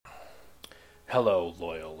Hello,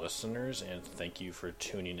 loyal listeners, and thank you for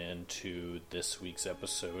tuning in to this week's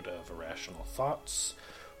episode of Irrational Thoughts,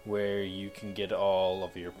 where you can get all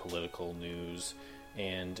of your political news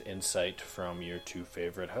and insight from your two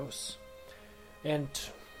favorite hosts. And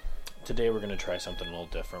today we're going to try something a little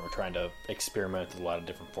different. We're trying to experiment with a lot of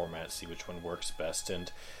different formats, see which one works best, and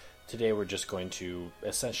today we're just going to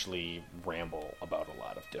essentially ramble about a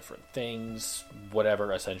lot of different things,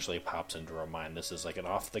 whatever essentially pops into our mind. This is like an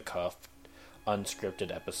off-the-cuff,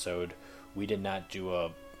 unscripted episode. We did not do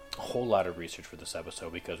a whole lot of research for this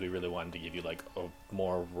episode because we really wanted to give you like a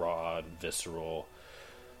more raw and visceral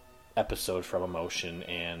episode from emotion.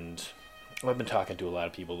 And I've been talking to a lot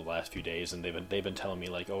of people the last few days, and they've been telling me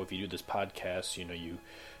like, oh, if you do this podcast,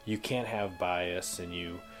 you can't have bias, and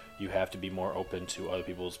you have to be more open to other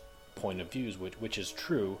people's point of views, which is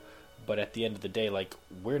true. But at the end of the day, like,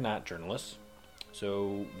 we're not journalists.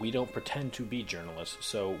 So we don't pretend to be journalists.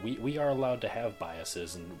 So we are allowed to have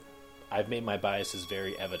biases, and I've made my biases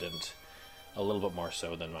very evident, a little bit more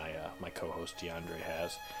so than my co-host DeAndre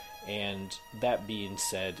has. And that being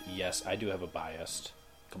said, yes, I do have a bias.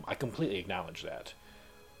 I completely acknowledge that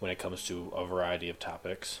when it comes to a variety of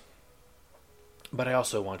topics. But I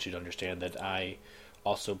also want you to understand that I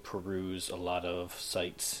also peruse a lot of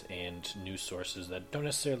sites and news sources that don't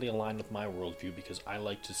necessarily align with my worldview, because I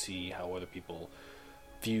like to see how other people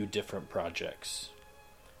view different projects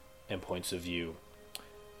and points of view.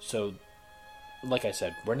 So, like I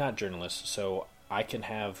said, we're not journalists, so I can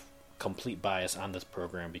have complete bias on this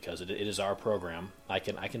program because it is our program. I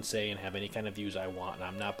can say and have any kind of views I want, and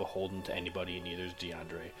I'm not beholden to anybody, and neither is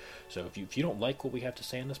DeAndre. So if you don't like what we have to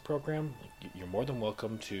say in this program, you're more than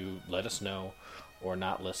welcome to let us know or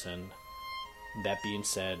not listen. That being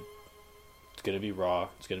said, it's going to be raw,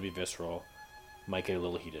 it's going to be visceral, might get a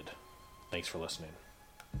little heated. Thanks for listening.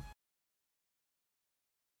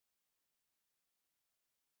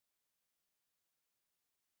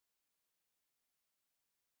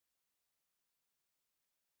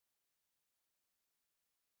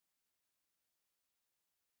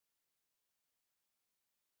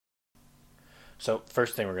 So,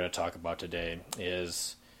 first thing we're going to talk about today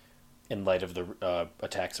is, in light of the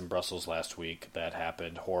attacks in Brussels last week that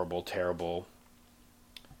happened, horrible, terrible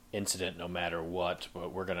incident no matter what.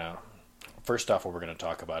 But first off, what we're going to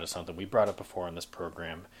talk about is something we brought up before on this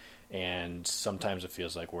program, and sometimes it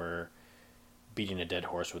feels like we're beating a dead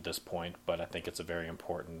horse with this point, but I think it's a very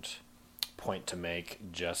important point to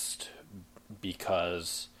make just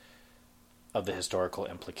because of the historical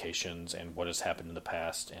implications and what has happened in the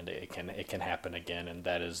past, and it can happen again, and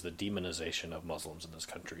that is the demonization of Muslims in this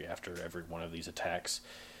country after every one of these attacks.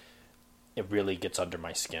 It really gets under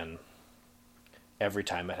my skin every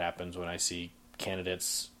time it happens when I see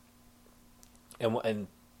candidates, and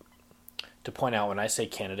to point out, when I say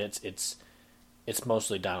candidates, it's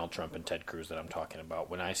mostly Donald Trump and Ted Cruz that I'm talking about.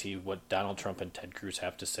 When I see what Donald Trump and Ted Cruz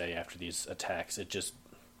have to say after these attacks, it just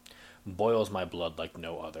boils my blood like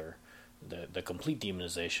no other. The complete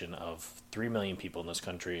demonization of 3 million people in this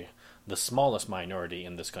country, the smallest minority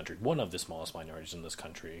in this country, one of the smallest minorities in this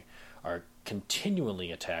country, are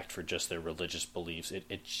continually attacked for just their religious beliefs.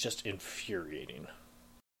 It's just infuriating.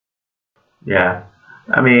 Yeah,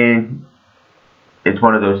 I mean, it's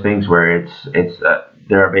one of those things where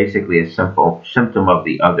they're basically a simple symptom of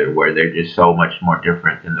the other, where they're just so much more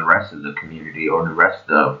different than the rest of the community or the rest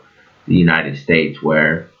of the United States,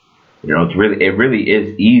 where it really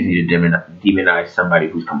is easy to demonize somebody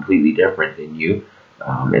who's completely different than you,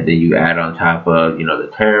 and then you add on top of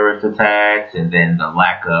the terrorist attacks, and then the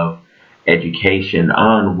lack of education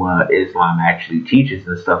on what Islam actually teaches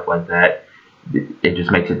and stuff like that. It just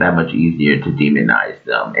makes it that much easier to demonize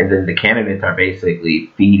them. And then the candidates are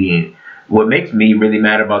basically feeding. What makes me really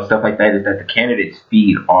mad about stuff like that is that the candidates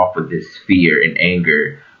feed off of this fear and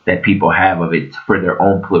anger that people have of it for their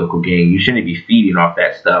own political gain. You shouldn't be feeding off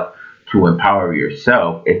that stuff to empower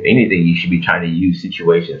yourself. If anything, you should be trying to use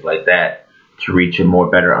situations like that to reach a more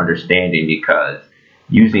better understanding, because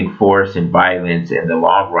using force and violence in the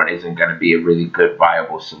long run isn't going to be a really good,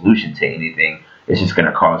 viable solution to anything. It's just going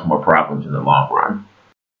to cause more problems in the long run.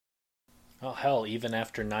 Well, hell, even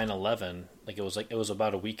after 9/11, it was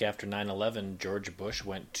about a week after 9/11, George Bush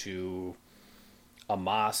went to a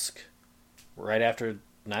mosque right after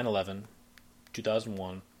 9/11,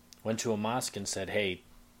 2001, went to a mosque and said, hey,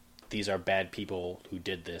 these are bad people who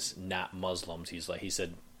did this, not Muslims. He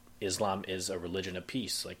said Islam is a religion of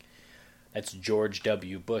peace. Like, that's George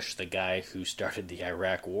W. Bush, the guy who started the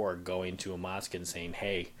Iraq War, going to a mosque and saying,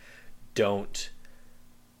 hey, don't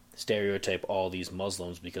stereotype all these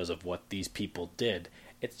Muslims because of what these people did.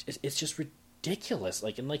 It's just ridiculous.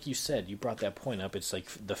 Like, and like you said, you brought that point up. It's like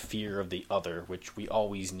the fear of the other, which we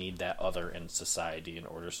always need that other in society in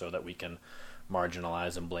order so that we can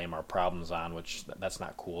marginalize and blame our problems on, which that's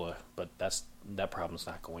not cool, but that problem's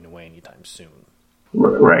not going away anytime soon.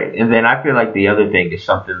 Right. And then I feel like the other thing is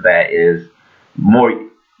something that is more,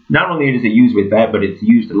 not only is it used with that, but it's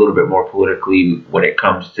used a little bit more politically when it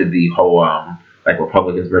comes to the whole, like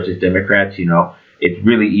Republicans versus Democrats. It's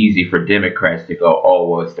really easy for Democrats to go, oh,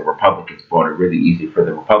 well, it's the Republicans' fault. It's really easy for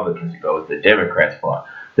the Republicans to go, it's the Democrats' fault.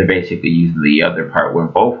 They're basically using the other part when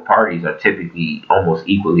both parties are typically almost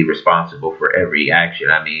equally responsible for every action.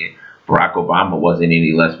 I mean, Barack Obama wasn't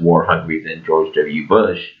any less war hungry than George W.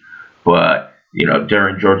 Bush, but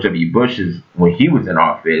during George W. Bush's, when he was in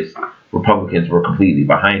office, Republicans were completely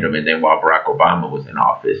behind him. And then while Barack Obama was in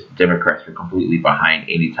office, Democrats were completely behind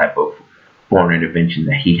any type of foreign intervention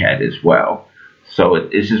that he had as well. So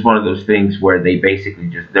it's just one of those things where they basically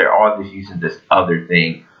they're all just using this other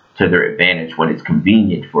thing to their advantage when it's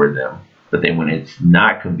convenient for them. But then when it's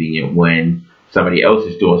not convenient, when somebody else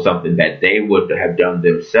is doing something that they would have done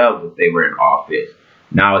themselves if they were in office,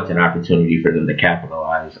 now it's an opportunity for them to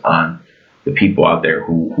capitalize on the people out there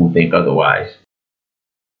who think otherwise.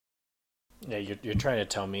 Yeah, you're trying to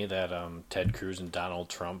tell me that Ted Cruz and Donald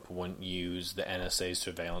Trump wouldn't use the NSA's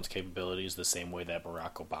surveillance capabilities the same way that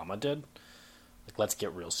Barack Obama did? Like, let's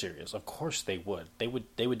get real serious. Of course they would. They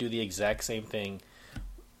would do the exact same thing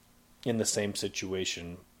in the same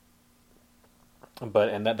situation.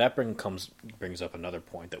 But that brings up another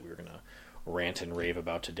point that we were going to rant and rave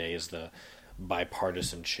about today, is the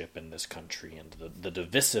bipartisanship in this country and the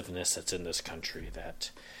divisiveness that's in this country. That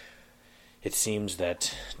it seems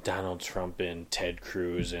that Donald Trump and Ted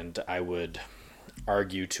Cruz, and I would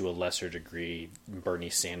argue to a lesser degree Bernie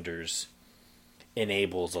Sanders,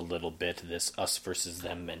 enables a little bit this us versus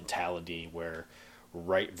them mentality where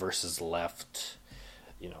right versus left,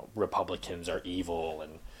 Republicans are evil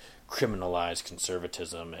and criminalize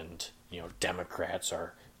conservatism, and Democrats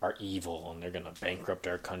are evil and they're going to bankrupt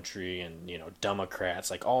our country, and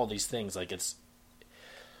Democrats, like all these things, like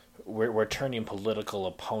we're turning political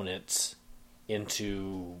opponents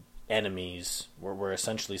into enemies. We're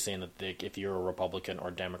essentially saying that if you're a Republican or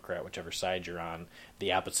Democrat, whichever side you're on,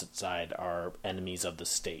 the opposite side are enemies of the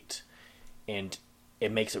state. And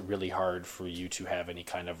it makes it really hard for you to have any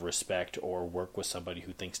kind of respect or work with somebody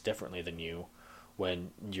who thinks differently than you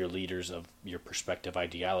when your leaders of your perspective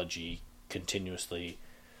ideology continuously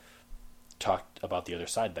talk about the other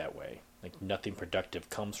side that way. Like, nothing productive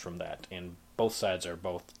comes from that. And both sides are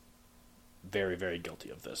both very, very guilty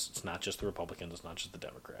of this. It's not just the Republicans, it's not just the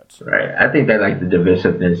Democrats. Right. I think that the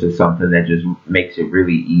divisiveness is something that just makes it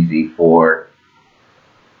really easy for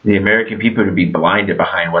the American people to be blinded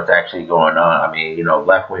behind what's actually going on. I mean,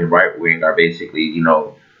 left wing, right wing are basically,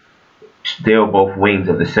 still both wings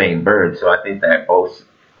of the same bird. So I think that both,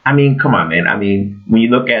 I mean, come on, man. I mean, when you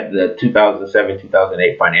look at the 2007,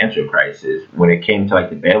 2008 financial crisis, when it came to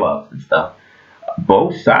the bailouts and stuff,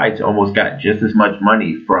 both sides almost got just as much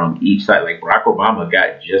money from each side. Like Barack Obama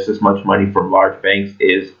got just as much money from large banks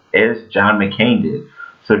as John McCain did.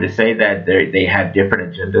 So to say that they have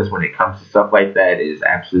different agendas when it comes to stuff like that is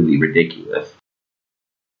absolutely ridiculous.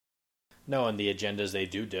 No, and the agendas they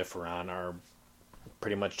do differ on are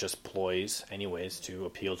pretty much just ploys anyways to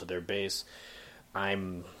appeal to their base. I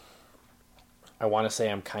want to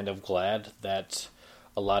say I'm kind of glad that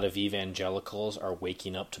a lot of evangelicals are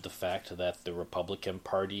waking up to the fact that the Republican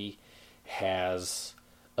Party has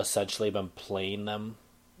essentially been playing them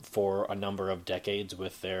for a number of decades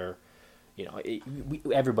with their,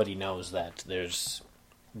 everybody knows that there's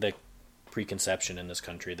the preconception in this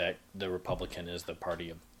country that the Republican is the party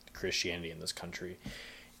of Christianity in this country.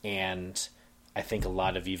 And I think a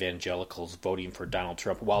lot of evangelicals voting for Donald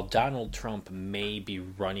Trump, while Donald Trump may be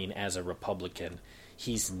running as a Republican,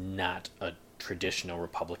 he's not a traditional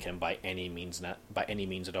Republican by any means, not by any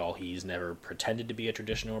means at all. He's never pretended to be a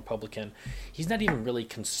traditional Republican. He's not even really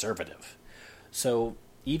conservative. So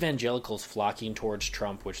evangelicals flocking towards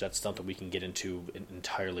Trump, which that's something we can get into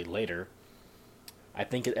entirely later, I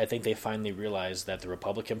think they finally realized that the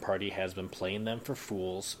Republican Party has been playing them for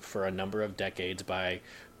fools for a number of decades by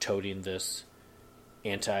toting this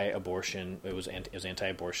anti-abortion. It was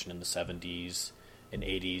anti-abortion in the 70s and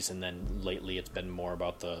 80s, and then lately it's been more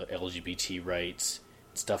about the LGBT rights,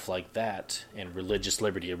 stuff like that, and religious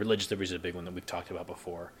liberty. Religious liberty is a big one that we've talked about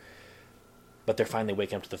before. But they're finally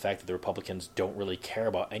waking up to the fact that the Republicans don't really care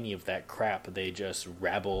about any of that crap. They just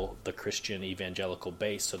rabble the Christian evangelical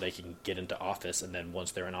base so they can get into office, and then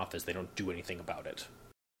once they're in office, they don't do anything about it.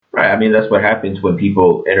 Right. I mean, that's what happens when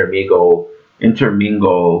people intermingle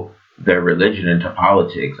their religion into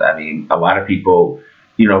politics. I mean, a lot of people,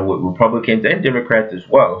 with Republicans and Democrats as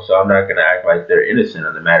well. So I'm not going to act like they're innocent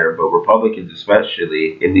of the matter, but Republicans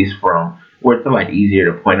especially, at least from where it's a lot easier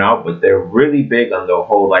to point out, but they're really big on the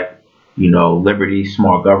whole liberty,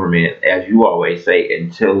 small government, as you always say,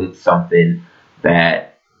 until it's something that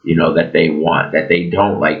that they want, that they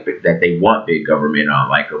don't like, that they want big government on,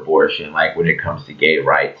 like abortion, like when it comes to gay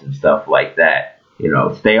rights and stuff like that.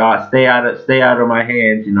 Stay out of my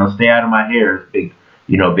hands. Stay out of my hair,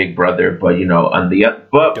 big brother. But on the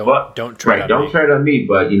don't tread on me.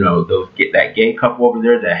 But that gay couple over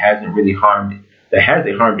there that hasn't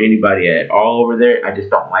harmed anybody at all over there. I just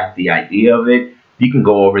don't like the idea of it. You can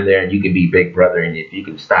go over there and you can be big brother, and if you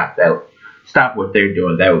can stop what they're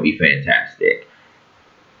doing, that would be fantastic.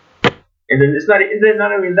 And then it's not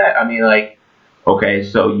even that. I mean, like, okay,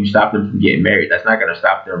 so you stop them from getting married. That's not going to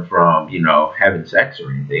stop them from, having sex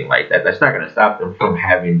or anything like that. That's not going to stop them from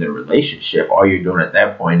having the relationship. All you're doing at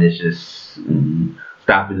that point is just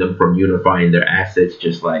stopping them from unifying their assets,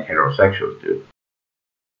 just like heterosexuals do.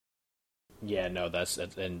 Yeah, no, that's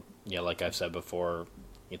and like I've said before,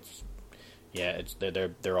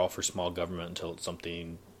 they're all for small government until it's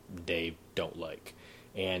something they don't like.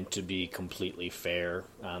 And to be completely fair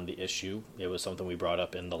on the issue, it was something we brought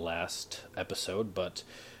up in the last episode, but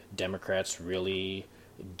Democrats really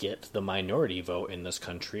get the minority vote in this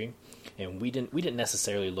country, and we didn't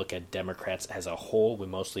necessarily look at Democrats as a whole. We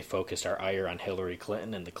mostly focused our ire on Hillary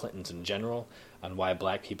Clinton and the Clintons in general, on why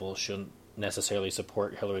black people shouldn't necessarily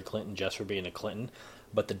support Hillary Clinton just for being a Clinton.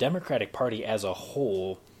 But the Democratic Party as a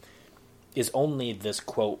whole is only this,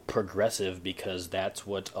 quote, progressive because that's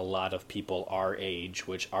what a lot of people our age,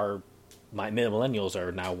 which millennials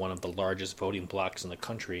are now one of the largest voting blocs in the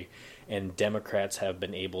country, and Democrats have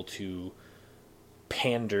been able to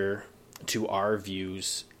pander to our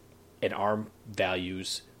views and our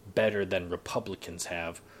values better than Republicans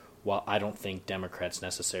have, while I don't think Democrats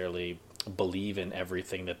necessarily believe in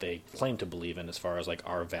everything that they claim to believe in as far as like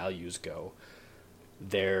our values go.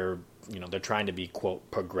 They're trying to be, quote,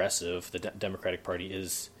 progressive. The Democratic Party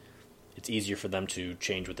it's easier for them to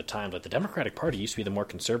change with the times. Like the Democratic Party used to be the more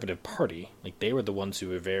conservative party. Like they were the ones who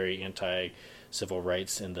were very anti-civil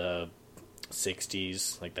rights in the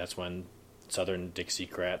 60s. Like that's when Southern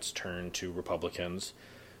Dixiecrats turned to Republicans.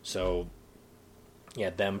 So yeah,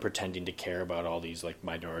 them pretending to care about all these like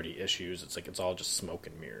minority issues, it's all just smoke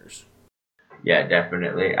and mirrors. Yeah,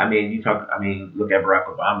 definitely. I mean, look at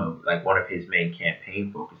Barack Obama. Like one of his main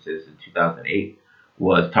campaign focuses in 2008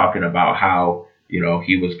 was talking about how,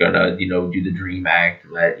 he was going to, do the DREAM Act,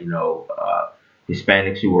 let,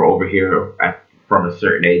 Hispanics who were over here from a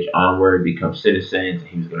certain age onward become citizens.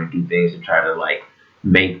 And he was going to do things to try to like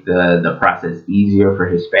make the process easier for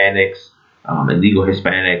Hispanics, illegal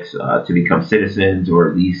Hispanics, to become citizens or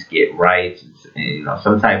at least get rights and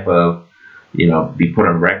some type of, be put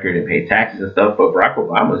on record and pay taxes and stuff. But Barack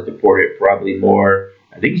Obama's deported probably more.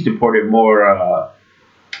 I think he's deported more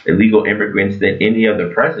illegal immigrants than any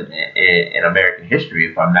other president in American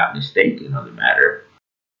history, if I'm not mistaken, on the matter.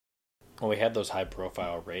 Well, we had those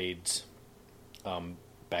high-profile raids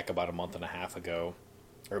back about a month and a half ago,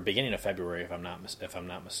 or beginning of February, if I'm not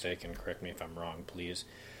mistaken. Correct me if I'm wrong, please.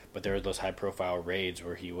 But there were those high-profile raids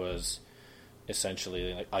where he was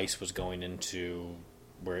essentially like ICE was going into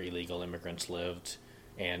where illegal immigrants lived,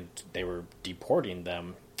 and they were deporting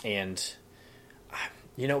them. And,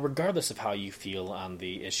 regardless of how you feel on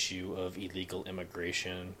the issue of illegal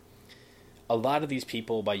immigration, a lot of these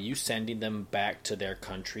people, by you sending them back to their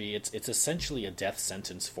country, it's essentially a death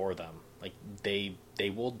sentence for them. Like, they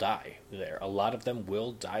will die there. A lot of them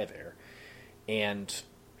will die there. And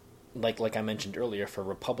like I mentioned earlier, for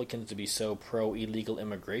Republicans to be so pro-illegal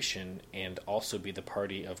immigration and also be the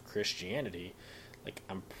party of Christianity, like,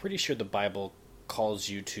 I'm pretty sure the Bible calls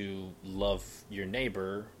you to love your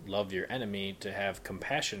neighbor, love your enemy, to have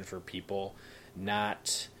compassion for people,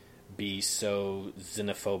 not be so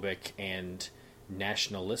xenophobic and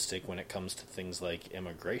nationalistic when it comes to things like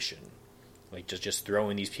immigration. Like, just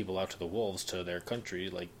throwing these people out to the wolves to their country,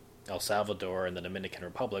 like El Salvador and the Dominican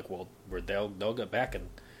Republic, where they'll get back and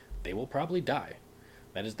they will probably die.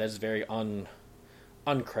 That is very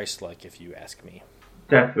un-Christ-like, if you ask me.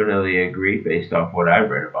 Definitely agree based off what I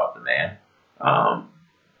read about the man.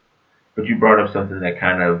 But you brought up something that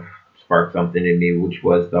kind of sparked something in me, which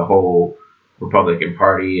was the whole Republican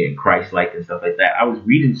Party and Christ-like and stuff like that. I was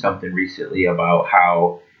reading something recently about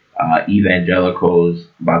how evangelicals,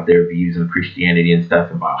 about their views on Christianity and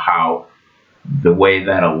stuff, about how the way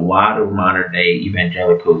that a lot of modern-day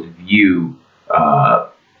evangelicals view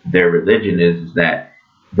their religion is that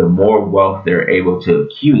the more wealth they're able to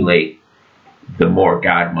accumulate, the more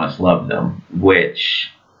God must love them. Which,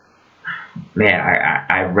 man,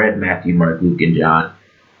 I've read Matthew, Mark, Luke, and John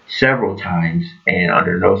several times, and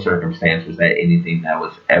under no circumstance was that anything that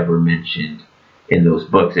was ever mentioned in those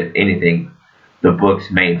books. If anything, the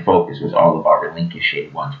book's main focus was all about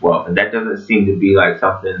relinquishing one's wealth. And that doesn't seem to be like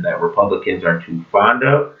something that Republicans are too fond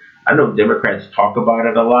of. I know Democrats talk about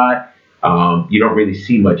it a lot. You don't really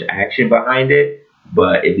see much action behind it,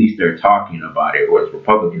 but at least they're talking about it. Whereas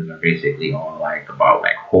Republicans are basically all like about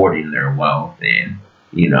like hoarding their wealth, and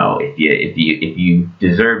if you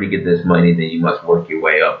deserve to get this money, then you must work your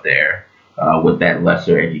way up there with that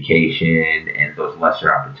lesser education and those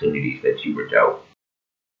lesser opportunities that you were dealt.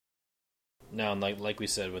 No, and like we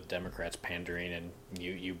said with Democrats pandering, and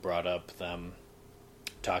you brought up them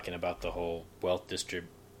talking about the whole wealth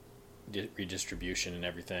redistribution and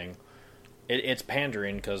everything. It's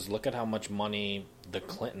pandering because look at how much money the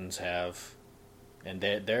Clintons have, and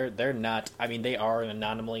they're not. I mean, they are an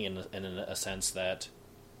anomaly in a sense that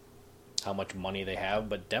how much money they have,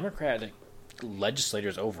 but Democratic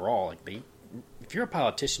legislators overall, like if you're a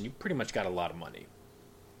politician, you pretty much got a lot of money.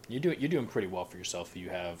 You're doing pretty well for yourself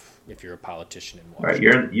if you're a politician in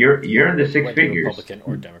Washington. Right, you're in the six whether figures. You're Republican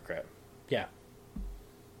or Democrat, yeah,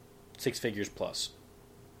 6 figures plus.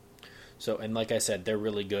 So, and like I said, they're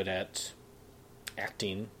really good at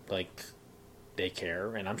acting like they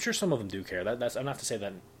care, and I'm sure some of them do care. That's I'm not to say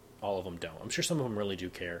that all of them don't. I'm sure some of them really do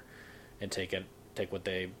care and take what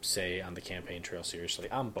they say on the campaign trail seriously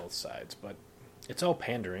on both sides. But it's all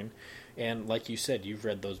pandering. And like you said, you've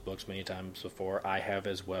read those books many times before. I have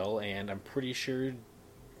as well, and I'm pretty sure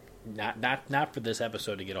not for this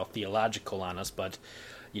episode to get all theological on us, but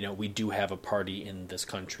we do have a party in this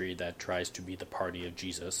country that tries to be the party of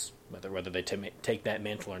Jesus. Whether they take that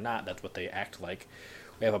mantle or not, that's what they act like.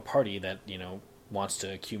 We have a party that wants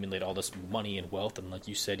to accumulate all this money and wealth, and like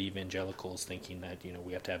you said, evangelicals thinking that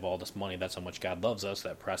we have to have all this money. That's how much God loves us.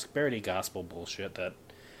 That prosperity gospel bullshit that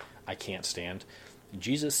I can't stand.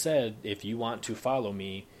 Jesus said, if you want to follow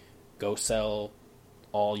me, go sell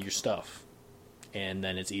all your stuff. And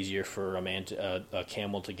then it's easier for a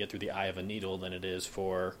camel to get through the eye of a needle than it is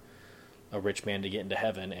for a rich man to get into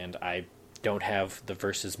heaven. And I don't have the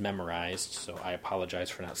verses memorized, so I apologize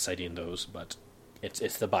for not citing those, but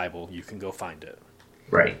it's the Bible. You can go find it.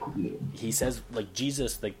 Right. He says, like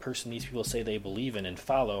Jesus, the person these people say they believe in and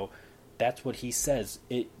follow, that's what he says.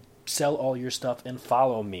 Sell all your stuff and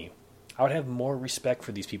follow me. I would have more respect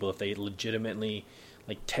for these people if they legitimately,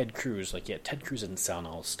 like Ted Cruz, Ted Cruz isn't selling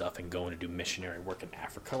all his stuff and going to do missionary work in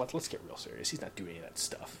Africa. Let's get real serious. He's not doing any of that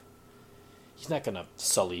stuff. He's not going to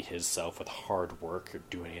sully himself with hard work or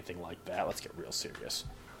do anything like that. Let's get real serious.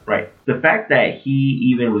 Right. The fact that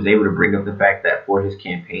he even was able to bring up the fact that for his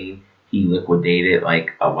campaign, he liquidated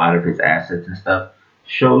like a lot of his assets and stuff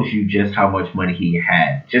shows you just how much money he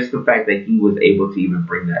had. Just the fact that he was able to even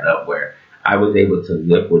bring that up where I was able to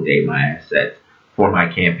liquidate my assets for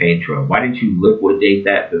my campaign trail. Why didn't you liquidate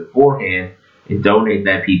that beforehand and donate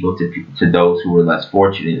that to those who were less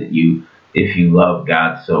fortunate than you if you love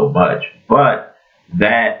God so much? But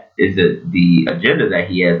that is the agenda that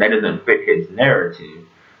he has. That doesn't fit his narrative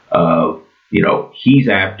of, he's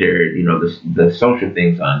after, the social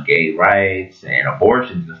things on gay rights and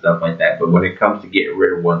abortions and stuff like that. But when it comes to getting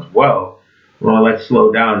rid of one's wealth, well, let's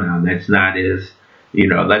slow down now. That's not as,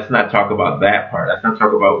 let's not talk about that part. Let's not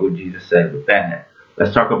talk about what Jesus said with that.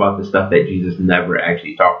 Let's talk about the stuff that Jesus never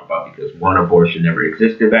actually talked about because one, abortion never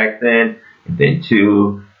existed back then. And then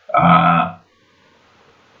two,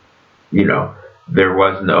 there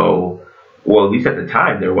was no, well, at least at the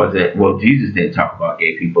time, there wasn't, well, Jesus didn't talk about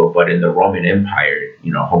gay people, but in the Roman Empire,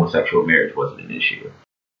 homosexual marriage wasn't an issue.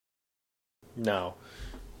 No.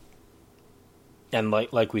 And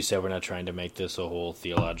like we said, we're not trying to make this a whole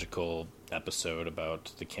theological episode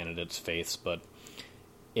about the candidates' faiths, but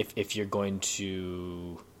if you're going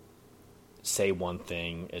to say one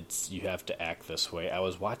thing, you have to act this way. I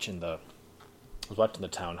was watching the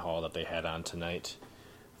town hall that they had on tonight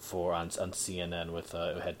on CNN with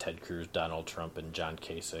it had Ted Cruz, Donald Trump, and John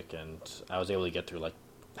Kasich, and I was able to get through like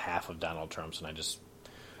half of Donald Trump's, and I just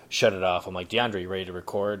shut it off. I'm like, DeAndre, you ready to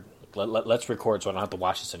record? Let's record so I don't have to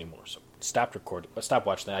watch this anymore. So stop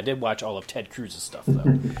watching that. I did watch all of Ted Cruz's stuff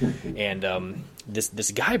though, and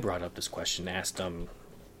this guy brought up this question, asked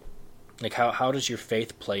like how does your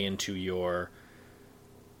faith play into your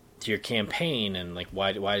campaign, and like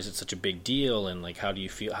why is it such a big deal, and like how do you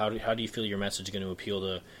feel your message is going to appeal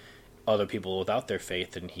to other people without their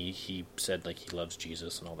faith? And he said like he loves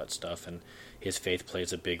Jesus and all that stuff, and his faith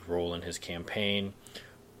plays a big role in his campaign,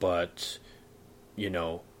 but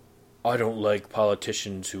I don't like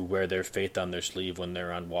politicians who wear their faith on their sleeve when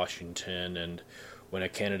they're on Washington, and when a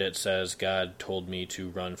candidate says God told me to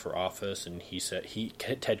run for office, and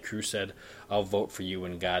Ted Cruz said I'll vote for you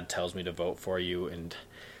when God tells me to vote for you, and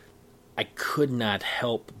I could not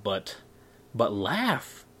help but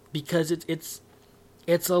laugh because it's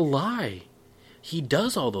a lie. He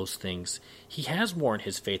does all those things. He has worn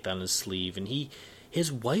his faith on his sleeve, and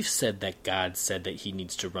his wife said that God said that he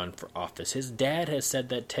needs to run for office. His dad has said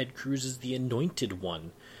that Ted Cruz is the anointed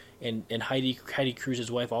one. And Heidi Cruz's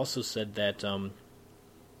wife also said that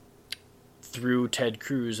through Ted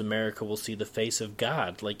Cruz, America will see the face of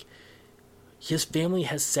God. Like, his family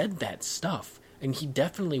has said that stuff. And he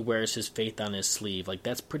definitely wears his faith on his sleeve. Like,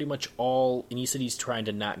 that's pretty much all. And he said he's trying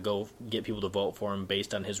to not go get people to vote for him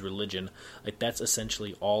based on his religion. Like, that's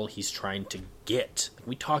essentially all he's trying to get. Like,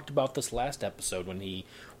 we talked about this last episode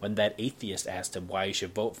when that atheist asked him why you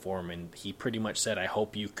should vote for him, and he pretty much said, "I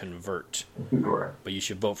hope you convert, but you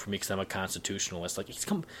should vote for me because I'm a constitutionalist." Like, he's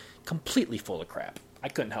completely full of crap. I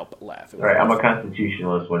couldn't help but laugh. Right, I'm a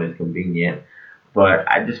constitutionalist when it's convenient,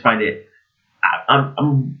 but I just find it.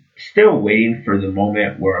 I'm still waiting for the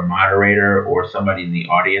moment where a moderator or somebody in the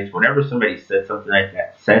audience, whenever somebody says something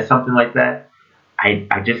like that,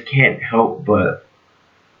 I just can't help but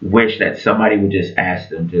wish that somebody would just ask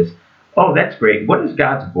them, oh, that's great. What does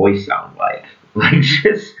God's voice sound like? Like,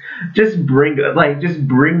 just bring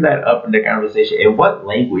that up in the conversation. And what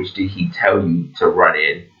language did he tell you to run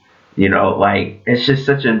in? You know, like, it's just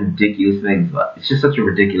such a ridiculous thing. It's just such a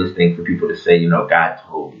ridiculous thing for people to say, God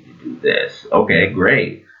told me to do this. Okay,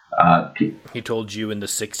 great. He told you and the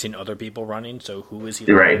 16 other people running, so who is he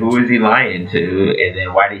lying to? Who is he lying to? And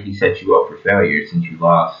then why did he set you up for failure since you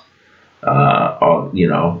lost,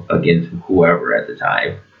 against whoever at the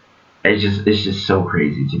time? It's just so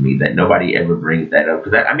crazy to me that nobody ever brings that up.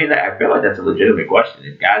 Because I feel like that's a legitimate question.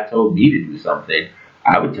 If God told me to do something,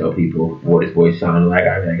 I would tell people what his voice sounded like.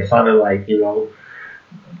 It sounded like,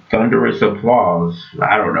 thunderous applause.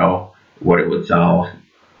 I don't know what it would sound.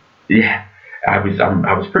 Yeah, I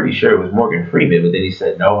was pretty sure it was Morgan Freeman, but then he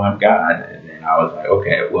said, "No, I'm God," and then I was like,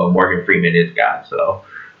 "Okay, well, Morgan Freeman is God, so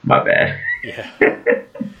my bad." Yeah.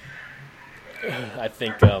 I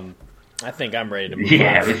think I'm ready to move on.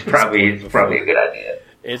 Yeah, it's probably a good idea.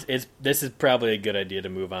 This is probably a good idea to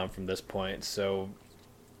move on from this point. So,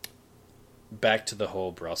 back to the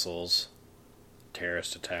whole Brussels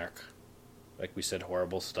terrorist attack. Like we said,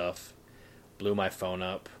 horrible stuff. Blew my phone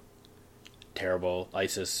up. Terrible.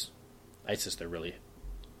 ISIS, they're really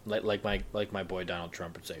like my boy Donald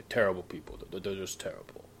Trump would say, terrible people. They're just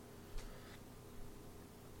terrible.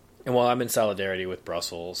 And while I'm in solidarity with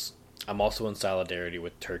Brussels, I'm also in solidarity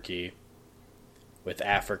with Turkey, with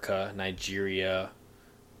Africa, Nigeria,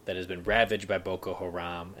 that has been ravaged by Boko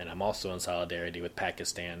Haram, and I'm also in solidarity with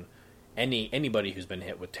Pakistan. Anybody who's been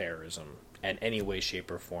hit with terrorism in any way,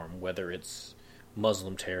 shape, or form, whether it's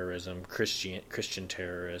Muslim terrorism, Christian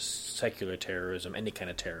terrorists, secular terrorism, any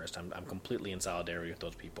kind of terrorist, I'm completely in solidarity with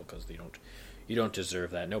those people because you don't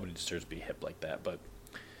deserve that. Nobody deserves to be hit like that. But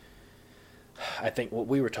I think what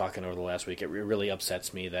we were talking over the last week, it really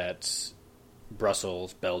upsets me that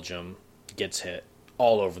Brussels, Belgium, gets hit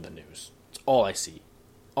all over the news. It's all I see,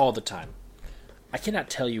 all the time. I cannot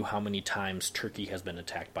tell you how many times Turkey has been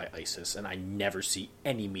attacked by ISIS, and I never see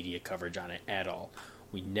any media coverage on it at all.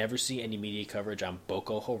 We never see any media coverage on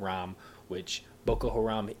Boko Haram, which Boko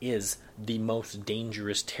Haram is the most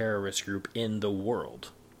dangerous terrorist group in the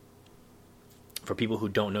world. For people who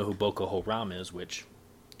don't know who Boko Haram is, which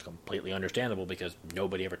is completely understandable because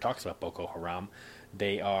nobody ever talks about Boko Haram,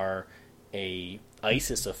 they are a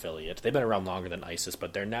ISIS affiliate. They've been around longer than ISIS,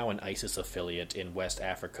 but they're now an ISIS affiliate in West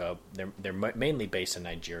Africa. They're mainly based in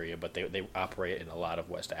Nigeria, but they operate in a lot of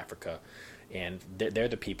West Africa, and they're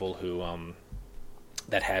the people who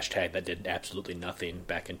that hashtag that did absolutely nothing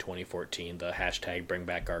back in 2014, the hashtag Bring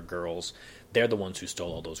Back Our Girls, they're the ones who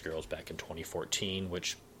stole all those girls back in 2014,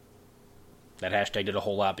 which that hashtag did a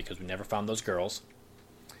whole lot because we never found those girls.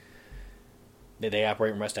 They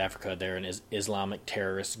operate in West Africa. They're an Islamic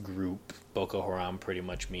terrorist group. Boko Haram pretty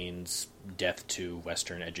much means death to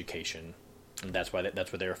Western education, and that's what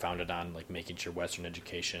they were founded on, like making sure Western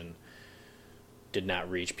education did not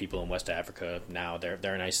reach people in West Africa. Now they're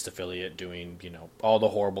an ISIS affiliate doing all the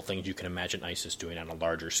horrible things you can imagine ISIS doing on a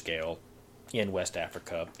larger scale in West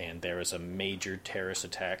Africa. And there was a major terrorist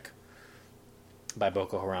attack by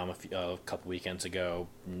Boko Haram a couple weekends ago.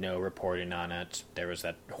 No reporting on it. There was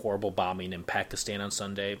that horrible bombing in Pakistan on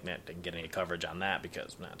Sunday. I didn't get any coverage on that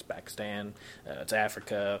because it's Pakistan, it's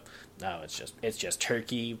Africa. No, it's just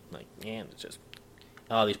Turkey. It's just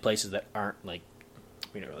all these places that aren't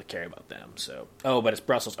we don't really care about them. So, oh, but it's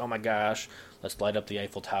Brussels. Oh my gosh, let's light up the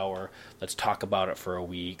Eiffel Tower. Let's talk about it for a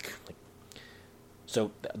week.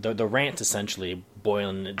 So the rant essentially,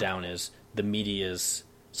 boiling it down, is the media's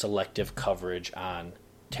selective coverage on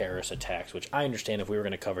terrorist attacks, which I understand if we were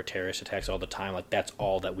going to cover terrorist attacks all the time, like that's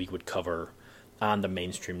all that we would cover on the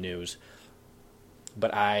mainstream news.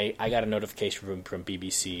 But I got a notification from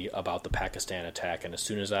BBC about the Pakistan attack, and as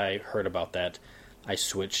soon as I heard about that, I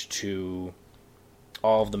switched to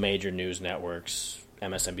all of the major news networks,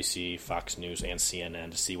 MSNBC, Fox News, and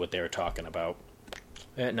CNN, to see what they were talking about.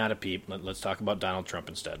 Not a peep. Let's talk about Donald Trump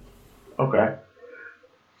instead. Okay.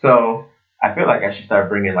 So I feel like I should start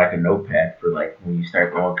bringing like a notepad for like when you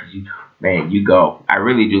start going, because you go. I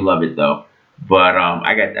really do love it though. But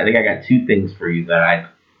I think I got two things for you that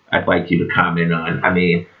I'd like you to comment on. I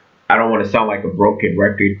mean, I don't want to sound like a broken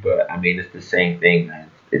record, but I mean it's the same thing.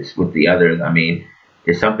 It's with the others. I mean,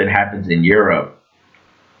 if something happens in Europe,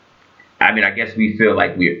 I mean, I guess we feel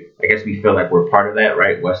like we're part of that,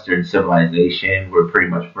 right? Western civilization. We're pretty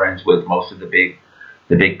much friends with most of the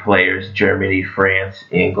big players: Germany, France,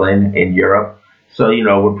 England, and Europe. So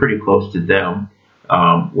we're pretty close to them.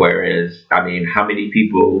 Whereas, I mean, how many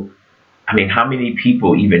people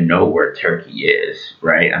even know where Turkey is,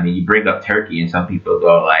 right? I mean, you bring up Turkey, and some people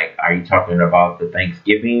go like, "Are you talking about the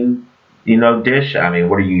Thanksgiving, dish? I mean,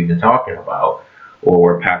 what are you even talking about?" Or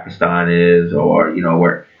where Pakistan is, or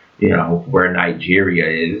where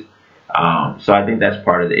Nigeria is. So I think that's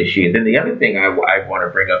part of the issue. And then the other thing I want to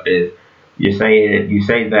bring up is you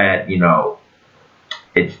say that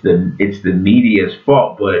it's the media's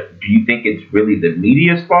fault, but do you think it's really the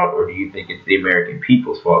media's fault, or do you think it's the American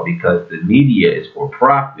people's fault? Because the media is for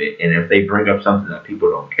profit, and if they bring up something that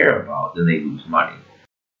people don't care about, then they lose money.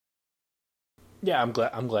 Yeah,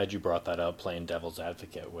 I'm glad you brought that up, playing devil's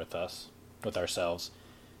advocate with ourselves.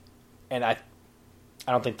 And I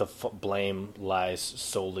don't think the blame lies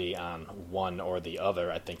solely on one or the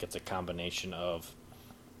other. I think it's a combination of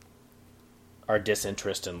our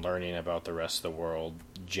disinterest in learning about the rest of the world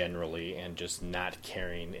generally, and just not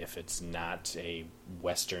caring if it's not a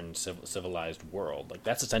Western civilized world. Like,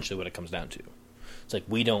 that's essentially what it comes down to. It's like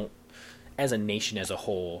we don't, as a nation as a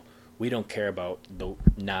whole, we don't care about the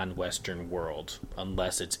non-Western world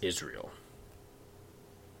unless it's Israel.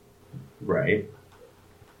 Right.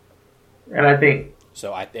 And I think...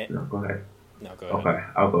 So I think... No, go ahead. No, go ahead. Okay,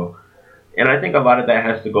 I'll go. And I think a lot of that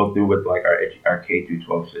has to go through with like our K through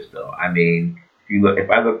 12 system. I mean, if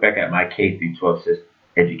I look back at my K through 12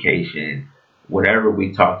 education, whenever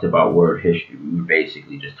we talked about world history, we were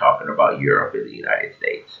basically just talking about Europe and the United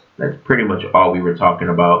States. That's pretty much all we were talking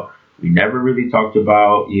about. We never really talked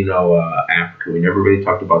about Africa. We never really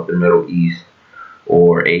talked about the Middle East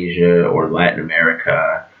or Asia or Latin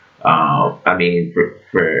America. I mean,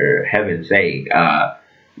 for heaven's sake,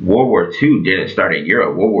 World War II didn't start in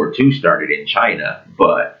Europe. World War II started in China.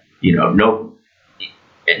 But,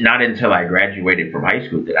 not until I graduated from high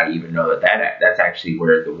school did I even know that's actually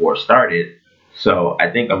where the war started. So I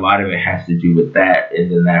think a lot of it has to do with that, and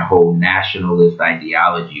then that whole nationalist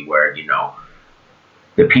ideology where,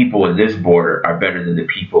 the people in this border are better than the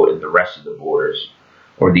people in the rest of the borders,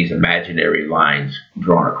 or these imaginary lines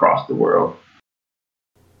drawn across the world.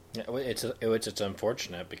 Yeah, it's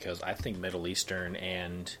unfortunate because I think Middle Eastern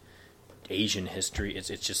and Asian history it's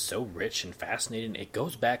just so rich and fascinating. It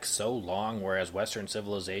goes back so long, whereas Western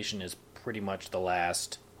civilization is pretty much the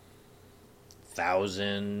last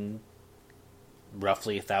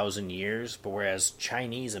roughly 1,000 years. But whereas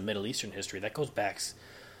Chinese and Middle Eastern history, that goes back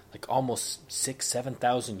like almost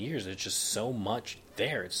 6,000-7,000 years. It's just so much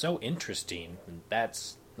there. It's so interesting. And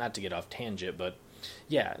that's not to get off tangent, but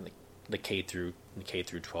yeah, the K through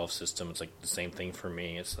 12 system, it's like the same thing for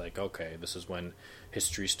me. It's like, okay, this is when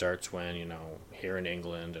history starts, when here in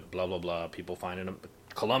England and blah blah blah, people finding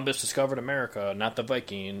Columbus discovered America, not the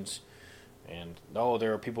Vikings, and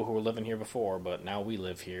there are people who were living here before, but now we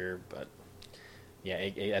live here. But yeah,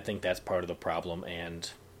 I think that's part of the problem. And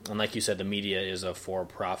like you said, the media is a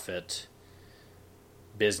for-profit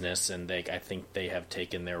business, and I think they have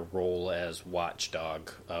taken their role as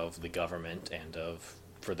watchdog of the government and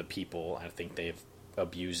for the people. I think they've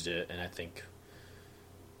abused it, and I think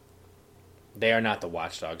they are not the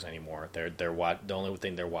watchdogs anymore. The only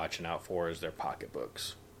thing they're watching out for is their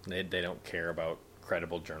pocketbooks. They don't care about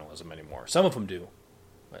credible journalism anymore. Some of them do,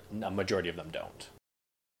 but a majority of them don't.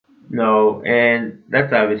 No, and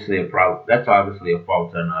that's obviously a problem. That's obviously a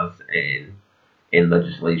fault on us in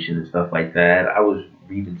legislation and stuff like that. I was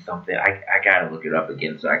reading something. I gotta look it up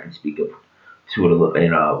again so I can speak up to it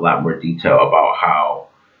in a lot more detail about how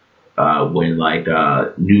when like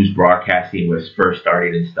news broadcasting was first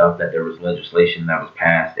started and stuff, that there was legislation that was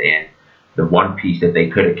passed, and the one piece that they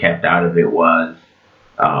could have kept out of it was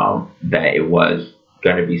that it was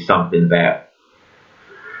going to be something that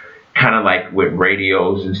kind of like with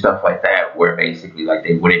radios and stuff like that, where basically like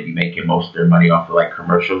they wouldn't be making most of their money off of like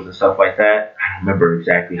commercials and stuff like that. I don't remember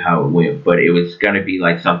exactly how it went, but it was going to be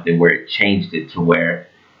like something where it changed it to where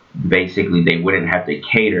basically they wouldn't have to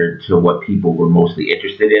cater to what people were mostly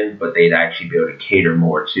interested in, but they'd actually be able to cater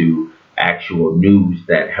more to actual news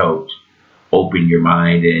that helped open your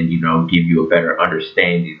mind and, you know, give you a better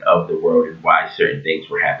understanding of the world and why certain things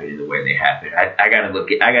were happening the way they happened. I gotta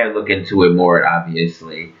look into it more,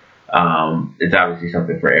 obviously. It's obviously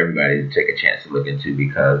something for everybody to take a chance to look into,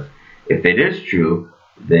 because if it is true,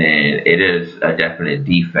 then it is a definite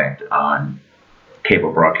defect on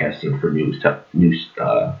cable broadcasting for news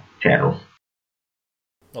channels.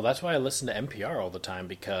 Well, that's why I listen to NPR all the time,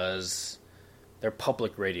 because they're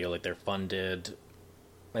public radio, like they're funded.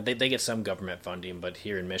 Like they get some government funding, but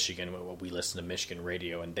here in Michigan, we listen to Michigan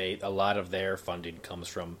radio, and a lot of their funding comes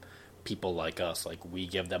from people like us. Like we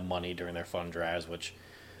give them money during their fund drives, which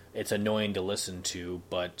it's annoying to listen to,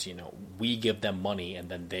 but you know, we give them money and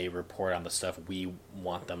then they report on the stuff we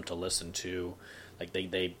want them to listen to. Like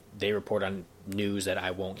they report on news that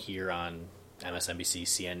I won't hear on MSNBC,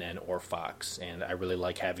 CNN, or Fox. And I really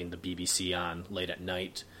like having the BBC on late at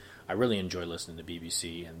night. I really enjoy listening to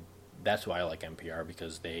BBC, and that's why I like NPR,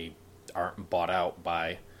 because they aren't bought out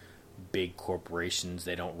by big corporations.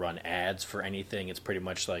 They don't run ads for anything. It's pretty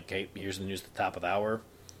much like, hey, here's the news at the top of the hour.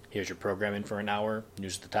 Here's your programming for an hour.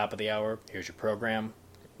 News at the top of the hour. Here's your program.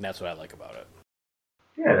 And that's what I like about it.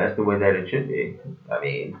 Yeah, that's the way that it should be. I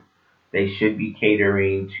mean, they should be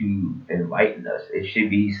catering to enlighten us. It should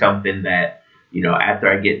be something that, you know, after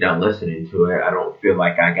I get done listening to it, I don't feel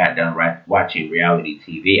like I got done watching reality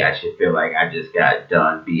TV. I should feel like I just got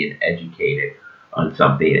done being educated on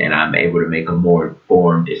something, and I'm able to make a more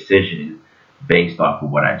informed decision based off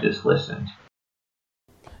of what I just listened.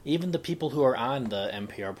 Even the people who are on the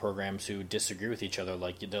NPR programs who disagree with each other,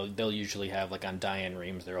 like they'll usually have, like on Diane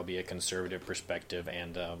Reams, there will be a conservative perspective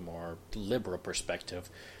and a more liberal perspective.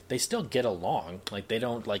 They still get along. Like they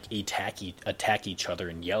don't like attack each other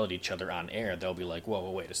and yell at each other on air. They'll be like, whoa,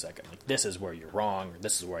 wait a second. Like, this is where you're wrong, or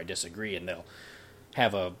this is where I disagree, and they'll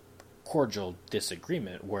have a cordial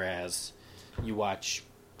disagreement. Whereas you watch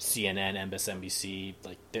CNN, MSNBC,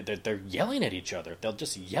 like they're yelling at each other. They'll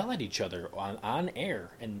just yell at each other on air,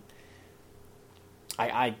 and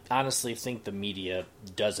I honestly think the media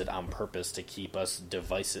does it on purpose to keep us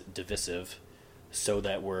divisive, so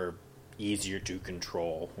that we're easier to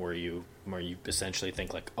control. Where you essentially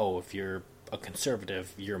think like, oh, if you're a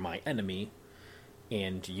conservative, you're my enemy,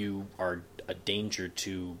 and you are a danger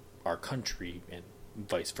to our country, and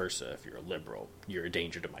vice versa. If you're a liberal, you're a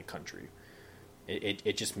danger to my country.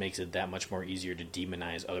 It just makes it that much more easier to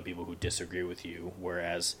demonize other people who disagree with you,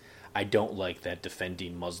 whereas I don't like that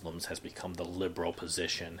defending Muslims has become the liberal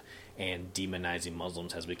position and demonizing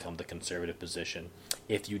Muslims has become the conservative position.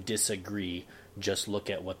 If you disagree, just look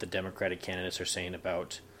at what the Democratic candidates are saying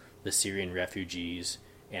about the Syrian refugees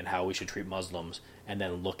and how we should treat Muslims, and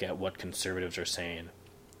then look at what conservatives are saying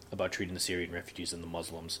about treating the Syrian refugees and the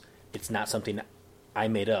Muslims. It's not something I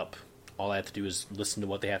made up. All I have to do is listen to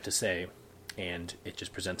what they have to say, and it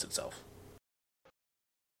just presents itself.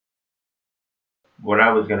 What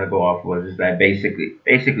I was going to go off was is that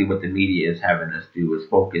basically what the media is having us do is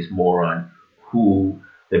focus more on who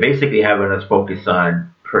they're basically having us focus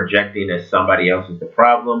on projecting as somebody else is the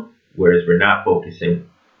problem, whereas we're not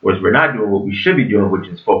doing what we should be doing, which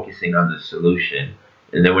is focusing on the solution.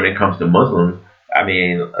 And then when it comes to Muslims, I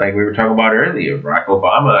mean, like we were talking about earlier, Barack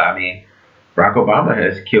Obama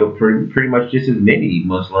has killed pretty much just as many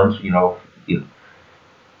Muslims,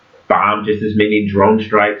 bombed just as many drone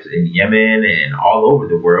strikes in Yemen and all over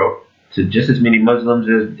the world to just as many Muslims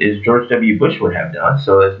as George W. Bush would have done.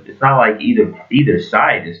 So it's not like either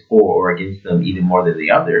side is for or against them either more than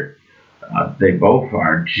the other. They both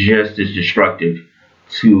are just as destructive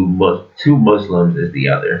to Muslims as the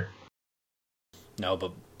other. No,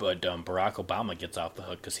 but Barack Obama gets off the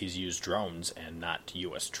hook because he's used drones and not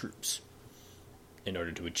U.S. troops in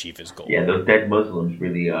order to achieve his goal. Yeah, those dead Muslims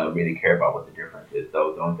really care about what the difference is,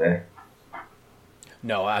 though, don't they?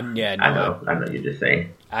 No, I know you're just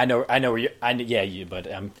saying. I know where you. But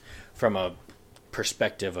from a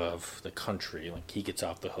perspective of the country, like he gets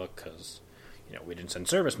off the hook because we didn't send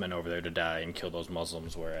servicemen over there to die and kill those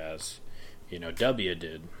Muslims, whereas W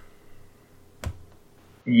did.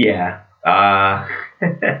 Yeah,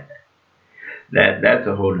 that's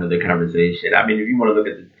a whole nother conversation. I mean, if you want to look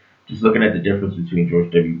at just looking at the difference between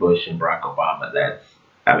George W. Bush and Barack Obama,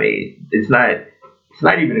 I mean, it's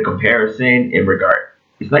not even a comparison in regard.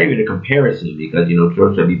 It's not even a comparison because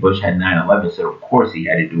George W. Bush had 9/11, so of course he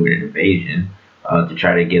had to do an invasion to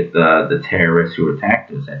try to get the terrorists who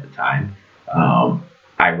attacked us at the time.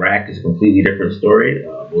 Iraq is a completely different story.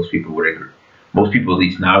 Most people would agree. Most people, at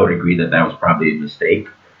least now, would agree that that was probably a mistake,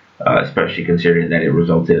 especially considering that it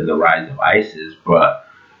resulted in the rise of ISIS. But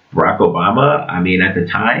Barack Obama, I mean, at the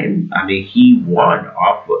time, I mean, he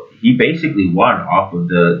basically won off of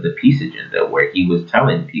the peace agenda where he was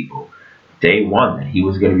telling people day one that he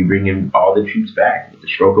was going to be bringing all the troops back with the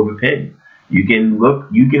stroke of a pen. You can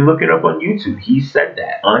look it up on YouTube. He said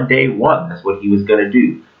that on day one. That's what he was going to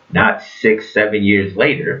do. Not 6, 7 years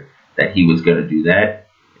later that he was going to do that,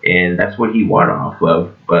 and that's what he won off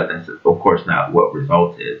of. But that's of course not what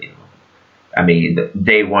resulted. I mean,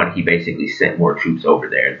 day one he basically sent more troops over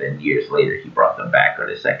there. Then years later he brought them back on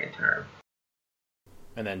his second term,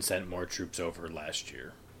 and then sent more troops over last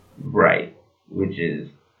year. Right, which is,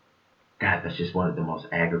 God, that's just one of the most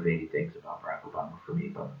aggravating things about Barack Obama for me.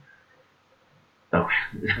 But no,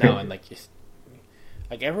 and like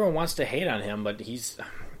everyone wants to hate on him, but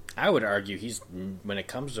I would argue when it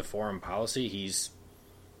comes to foreign policy, he's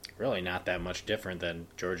really not that much different than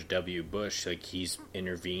George W. Bush. Like, he's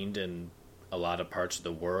intervened in a lot of parts of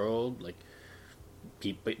the world. Like,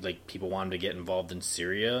 people wanted to get involved in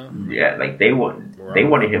Syria. Yeah, like they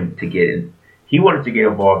wanted him to get in. He wanted to get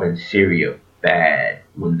involved in Syria bad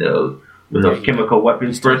when those chemical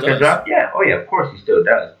weapons first got dropped. Yeah, oh yeah, of course he still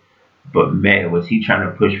does. But man, was he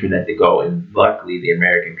trying to push for that to go? And luckily, the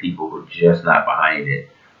American people were just not behind it.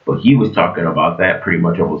 But he was talking about that pretty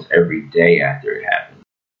much almost every day after it happened.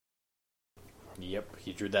 Yep,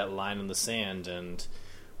 he drew that line in the sand, and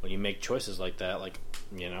when you make choices like that,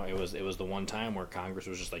 it was the one time where Congress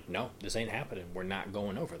was just like, no, this ain't happening. We're not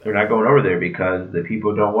going over there. We're not going over there because the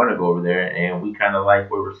people don't want to go over there, and we kind of like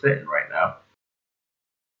where we're sitting right now.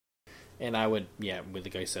 And I would,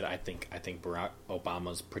 like I said, I think Barack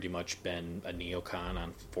Obama's pretty much been a neocon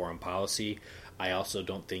on foreign policy. I also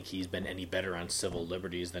don't think he's been any better on civil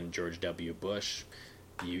liberties than George W. Bush.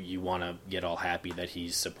 You want to get all happy that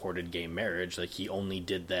he's supported gay marriage. Like, he only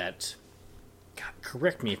did that. God,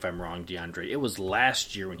 correct me if I'm wrong, DeAndre. It was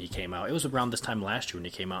last year when he came out. It was around this time last year when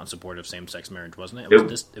he came out in support of same-sex marriage, wasn't it?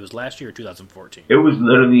 It was last year or 2014. It was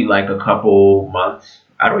literally like a couple months.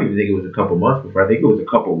 I don't even think it was a couple months before. I think it was a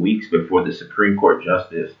couple weeks before the Supreme Court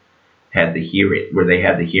justice had the hearing, where they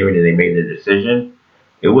had the hearing and they made the decision.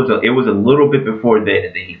 It was a little bit before then,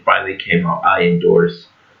 and then he finally came out. I endorse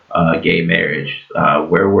gay marriage.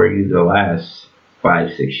 Where were you the last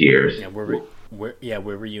 5-6 years? Yeah,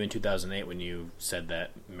 where were you in 2008 when you said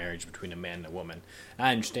that marriage between a man and a woman?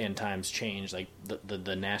 I understand times change. Like,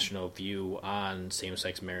 the national view on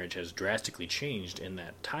same-sex marriage has drastically changed in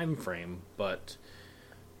that time frame, but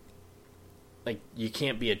like, you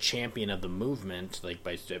can't be a champion of the movement like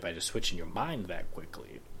by just switching your mind that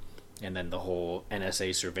quickly. And then the whole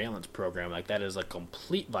NSA surveillance program, like, that is a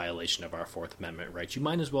complete violation of our Fourth Amendment rights. You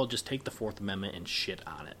might as well just take the Fourth Amendment and shit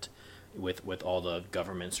on it with all the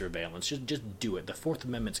government surveillance. Just do it. The Fourth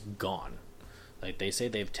Amendment's gone. Like, they say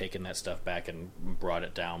they've taken that stuff back and brought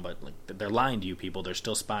it down, but like, they're lying to you people. They're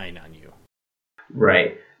still spying on you.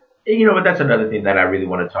 Right. But that's another thing that I really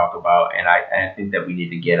want to talk about, and I think that we need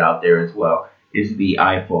to get out there as well, is the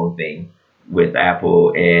iPhone thing with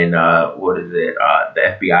Apple and what is it? The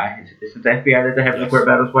FBI. Is it the FBI that they have nuclear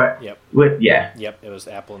battles with? Yep. Yep. It was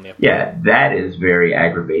Apple and the FBI. Yeah, that is very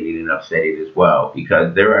aggravating and upsetting as well,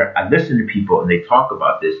 because I listen to people and they talk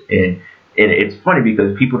about this, and it's funny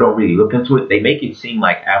because people don't really look into it. They make it seem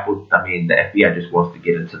like the FBI just wants to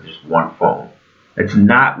get into just one phone. It's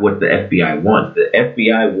not what the FBI wants. The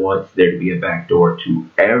FBI wants there to be a backdoor to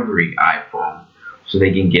every iPhone so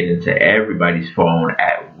they can get into everybody's phone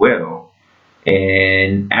at will.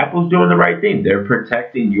 And Apple's doing the right thing. They're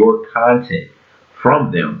protecting your content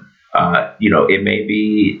from them. It may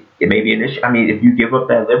be an issue. I mean, if you give up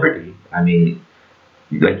that liberty, I mean,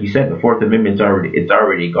 like you said, the Fourth Amendment's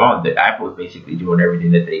already gone. That Apple is basically doing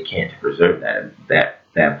everything that they can to preserve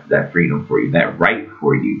that freedom for you, that right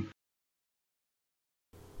for you.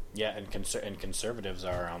 Yeah, and conservatives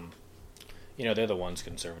are, they're the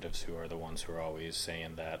conservatives who are always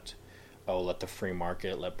saying that, let the free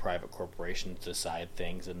market, let private corporations decide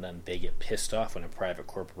things, and then they get pissed off when a private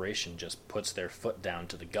corporation just puts their foot down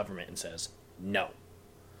to the government and says, no,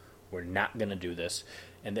 we're not going to do this.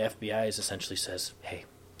 And the FBI essentially says, hey,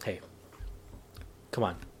 come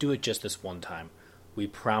on, do it just this one time. We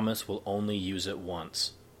promise we'll only use it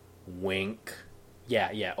once. Wink.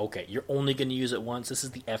 Yeah, okay, you're only going to use it once. This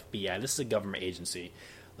is the FBI. This is a government agency.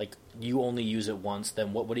 like you only use it once,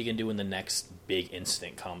 then what are you gonna do when the next big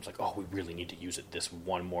incident comes? Like, oh, we really need to use it this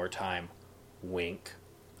one more time. Wink.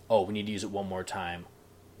 Oh, we need to use it one more time.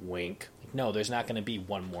 Wink. Like, no, there's not gonna be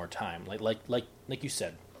one more time. Like you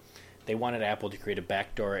said, they wanted Apple to create a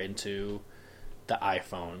backdoor into the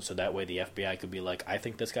iPhone, so that way the FBI could be like, I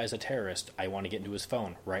think this guy's a terrorist. I want to get into his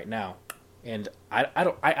phone right now. And I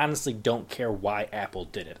honestly don't care why Apple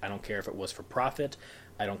did it. I don't care if it was for profit.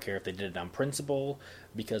 I don't care if they did it on principle,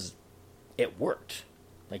 because it worked.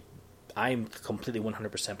 Like, I'm completely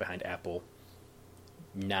 100% behind Apple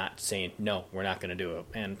not saying, no, we're not going to do it.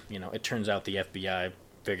 And, it turns out the FBI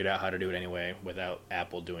figured out how to do it anyway without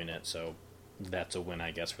Apple doing it. So that's a win,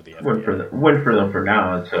 I guess, for the FBI. Win for them for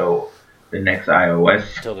now until the next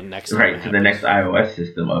iOS. Until the next right, to the next iOS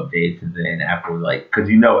system updates. And then Apple, because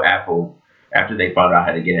Apple, after they found out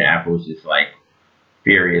how to get it, Apple was just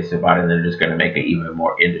furious about it. And they're just going to make an even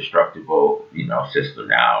more indestructible, system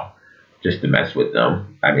now, just to mess with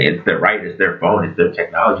them. I mean, it's their right, it's their phone, it's their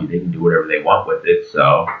technology. They can do whatever they want with it.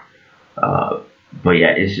 So, but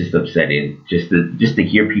yeah, it's just upsetting just to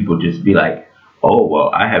hear people just be like, oh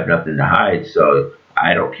well, I have nothing to hide, so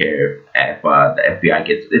I don't care if the FBI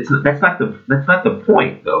gets. That's not the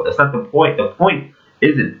point though. That's not the point. The point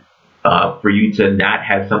isn't for you to not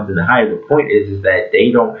have something to hide. The point is that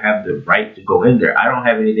they don't have the right to go in there. I don't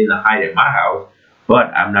have anything to hide at my house, but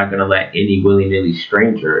I'm not going to let any willy-nilly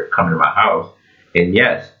stranger come into my house. And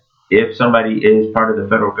yes, if somebody is part of the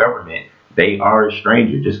federal government, they are a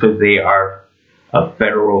stranger. Just because they are a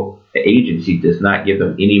federal agency does not give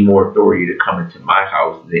them any more authority to come into my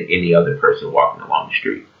house than any other person walking along the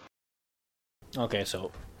street. Okay,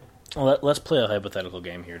 so let's play a hypothetical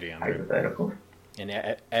game here, DeAndre. Hypothetical.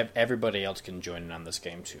 And everybody else can join in on this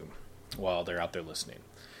game too while they're out there listening.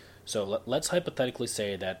 So let's hypothetically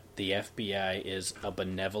say that the FBI is a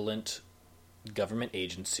benevolent government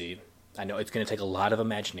agency. I know it's going to take a lot of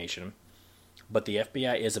imagination, but the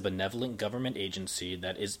FBI is a benevolent government agency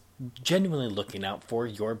that is genuinely looking out for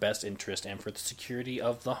your best interest and for the security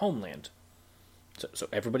of the homeland. So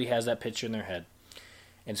everybody has that picture in their head.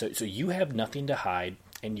 And so you have nothing to hide,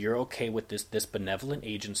 and you're okay with this benevolent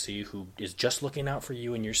agency who is just looking out for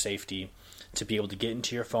you and your safety to be able to get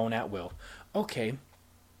into your phone at will. Okay,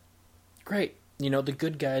 great. The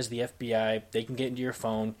good guys, the FBI, they can get into your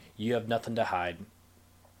phone. You have nothing to hide.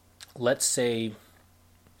 Let's say,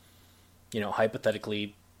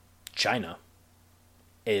 hypothetically, China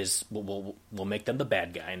will make them the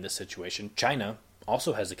bad guy in this situation. China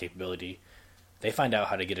also has the capability. They find out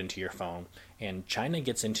how to get into your phone, and China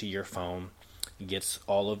gets into your phone, gets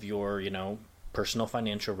all of your, personal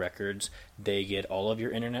financial records. They get all of your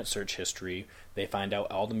internet search history. They find out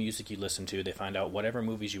all the music you listen to. They find out whatever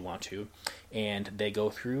movies you want to, and they go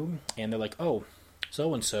through and they're like, oh,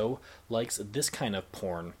 so-and-so likes this kind of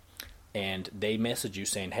porn, and they message you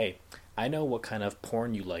saying, hey, I know what kind of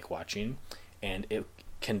porn you like watching, and it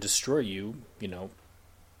can destroy you,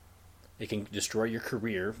 it can destroy your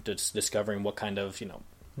career, discovering what kind of,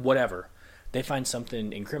 whatever. They find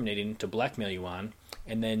something incriminating to blackmail you on,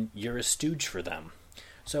 and then you're a stooge for them.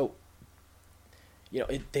 So,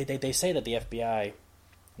 they say that the FBI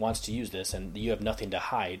wants to use this, and you have nothing to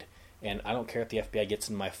hide, and I don't care if the FBI gets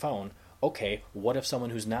in my phone. Okay, what if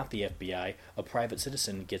someone who's not the FBI, a private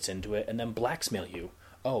citizen, gets into it and then blackmail you?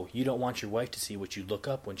 Oh, you don't want your wife to see what you look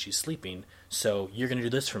up when she's sleeping, so you're going to do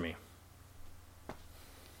this for me.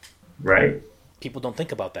 Right. People don't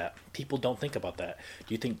think about that. Do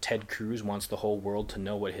you think Ted Cruz wants the whole world to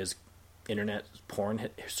know what his internet porn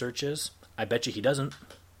search is? I bet you he doesn't.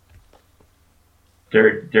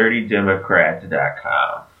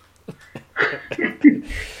 DirtyDemocrats.com.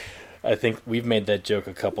 I think we've made that joke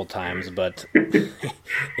a couple times, but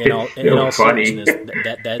in all seriousness,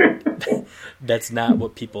 that's not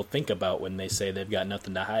what people think about when they say they've got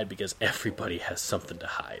nothing to hide, because everybody has something to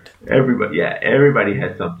hide. Everybody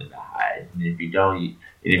has something to hide, and if you don't,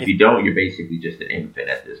 you're basically just an infant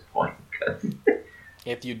at this point.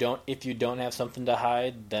 If you don't have something to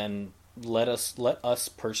hide, then let us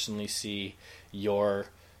personally see your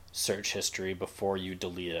search history before you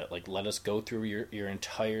delete it. Let us go through your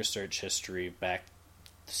entire search history back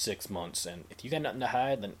 6 months, and if you got nothing to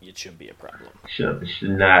hide, then it shouldn't be a problem. It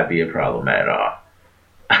should not be a problem at all.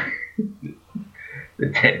 The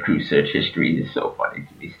Ted Cruz search history is so funny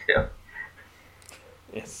to me still.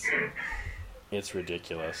 It's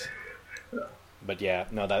ridiculous. But yeah,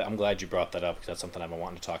 no, I'm glad you brought that up, because that's something I've been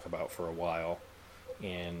wanting to talk about for a while.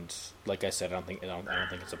 And like I said, I don't think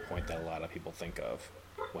it's a point that a lot of people think of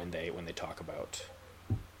when they talk about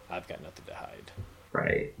I've got nothing to hide.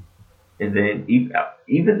 Right. And then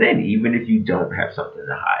even if you don't have something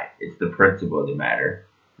to hide, it's the principle of the matter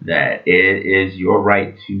that it is your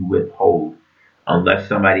right to withhold unless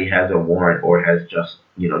somebody has a warrant or has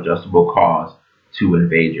justable cause to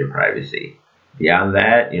invade your privacy. Beyond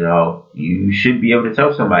that, you should be able to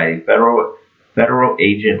tell somebody, federal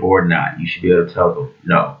agent or not, you should be able to tell them,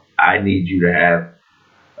 no, I need you to have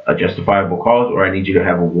a justifiable cause or I need you to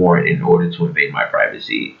have a warrant in order to invade my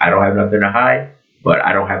privacy. I don't have nothing to hide, but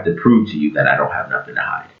I don't have to prove to you that I don't have nothing to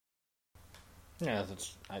hide. Yeah,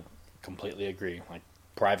 I completely agree. Like,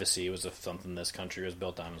 privacy was something this country was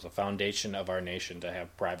built on. It was the foundation of our nation to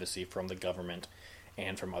have privacy from the government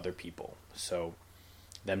and from other people. So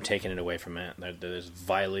them taking it away from it, that is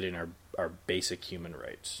violating our basic human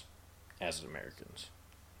rights as Americans.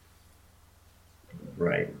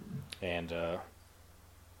 Right. And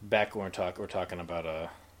back when we're talking about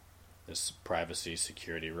this privacy,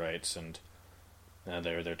 security rights, and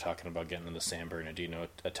they're talking about getting into the San Bernardino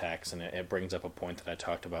attacks, and it brings up a point that I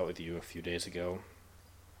talked about with you a few days ago.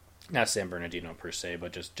 Not San Bernardino per se,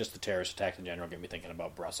 but just the terrorist attacks in general get me thinking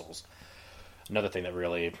about Brussels. Another thing that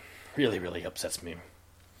really, really, really upsets me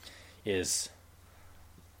is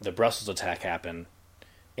the Brussels attack happened,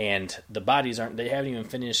 and the bodies they haven't even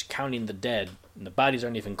finished counting the dead, and the bodies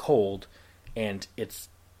aren't even cold, and it's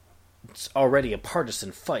already a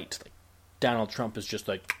partisan fight. Like, Donald Trump is just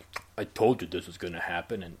like, I told you this was going to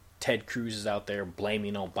happen, and Ted Cruz is out there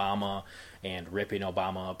blaming Obama and ripping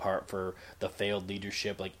Obama apart for the failed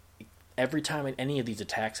leadership. Like, every time any of these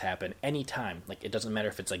attacks happen, anytime, like, it doesn't matter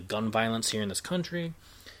if it's like gun violence here in this country,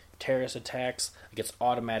 terrorist attacks, like, it's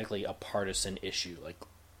automatically a partisan issue. Like,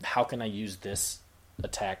 how can I use this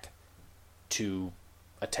attack to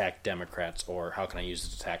attack Democrats, or how can I use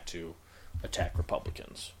this attack to attack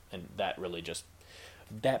Republicans? And that really just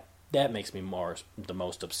that makes me the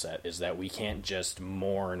most upset, is that we can't just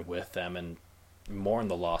mourn with them and mourn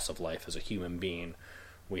the loss of life as a human being.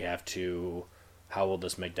 We have to, how will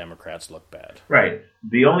this make Democrats look bad? Right.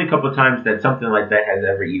 The only couple of times that something like that has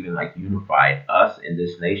ever even like unified us in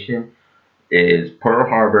this nation is Pearl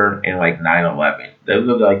Harbor and like 9/11. Those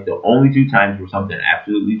are like the only two times where something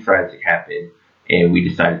absolutely tragic happened and we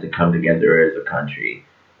decided to come together as a country.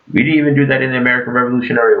 We didn't even do that in the American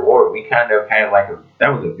Revolutionary War. We kind of had that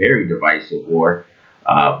was a very divisive war.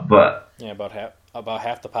 But yeah, about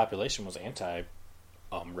half the population was anti.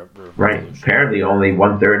 Right. Apparently, only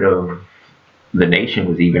 1/3 of the nation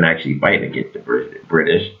was even actually fighting against the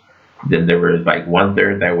British. Then there was like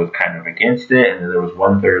 1/3 that was kind of against it, and then there was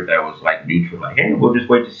 1/3 that was like neutral, like, hey, we'll just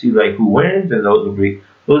wait to see like who wins, and those would be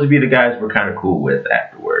the guys we're kind of cool with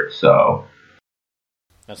afterwards. So.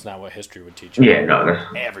 That's not what history would teach you. Yeah, no.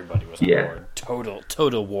 Everybody was on board.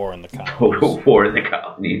 Total war in the colonies. Total war in the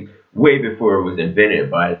colonies. Way before it was invented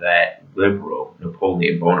by that liberal,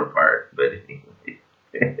 Napoleon Bonaparte. But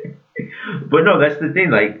no, that's the thing.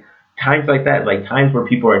 Like, times like that, like times where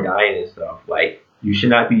people are dying and stuff, like, you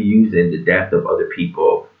should not be using the death of other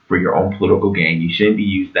people for your own political gain. You shouldn't be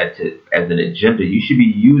used as an agenda. You should be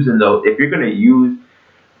using those, if you're going to use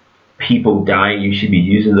people dying, you should be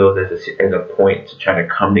using those as a point to try to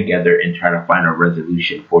come together and try to find a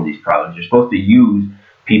resolution for these problems. You're supposed to use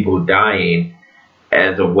people dying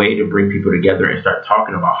as a way to bring people together and start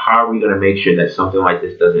talking about how are we going to make sure that something like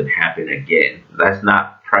this doesn't happen again. Let's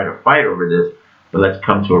not try to fight over this, but let's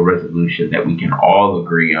come to a resolution that we can all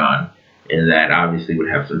agree on, and that obviously would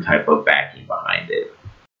have some type of backing behind it.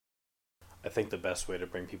 I think the best way to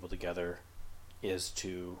bring people together is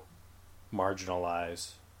to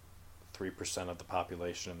marginalize 3% of the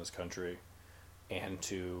population in this country, and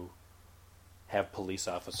to have police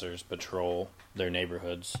officers patrol their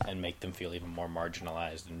neighborhoods and make them feel even more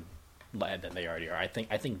marginalized than they already are. I think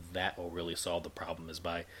that will really solve the problem, is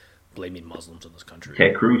by blaming Muslims in this country.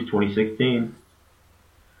 Ted Cruz, 2016.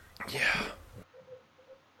 Yeah.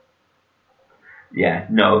 Yeah,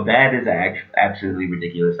 no, that is an absolutely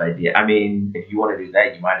ridiculous idea. I mean, if you want to do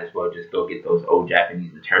that, you might as well just go get those old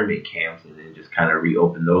Japanese internment camps and then just kind of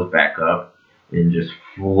reopen those back up and just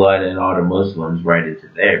flood in all the Muslims right into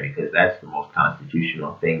there, because that's the most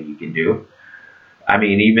constitutional thing you can do. I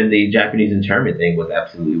mean, even the Japanese internment thing was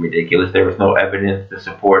absolutely ridiculous. There was no evidence to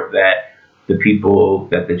support that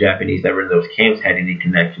the Japanese that were in those camps had any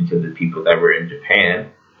connection to the people that were in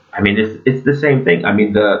Japan. I mean, it's the same thing. I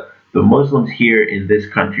mean, the Muslims here in this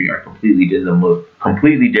country are completely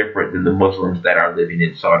different than the Muslims that are living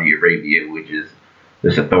in Saudi Arabia, which is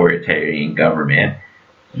this authoritarian government.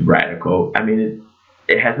 It's radical. I mean,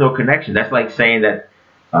 it has no connection. That's like saying that,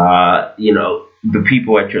 the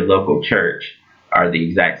people at your local church are the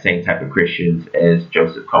exact same type of Christians as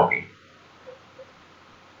Joseph Kony.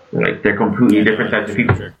 Like, they're completely different types of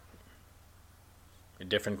people.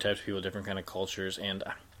 Different types of people, different kind of cultures, and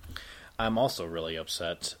I'm also really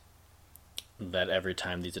upset that every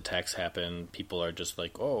time these attacks happen, people are just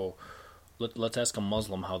like, oh, let's ask a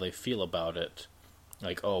Muslim how they feel about it.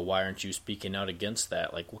 Like, oh, why aren't you speaking out against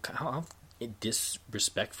that? Like, how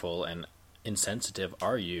disrespectful and insensitive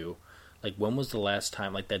are you? Like, when was the last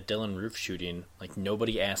time, like that Dylan Roof shooting, like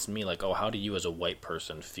nobody asked me, like, oh, how do you as a white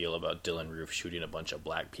person feel about Dylan Roof shooting a bunch of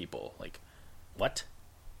black people? Like, what?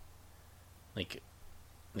 Like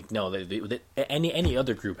no, any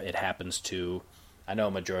other group it happens to. I know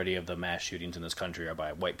a majority of the mass shootings in this country are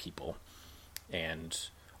by white people, a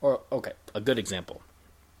good example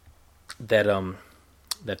that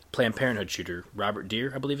Planned Parenthood shooter Robert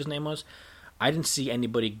Deere, I believe his name was. I didn't see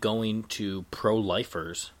anybody going to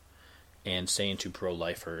pro-lifers and saying to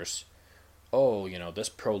pro-lifers, oh, this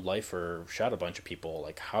pro-lifer shot a bunch of people.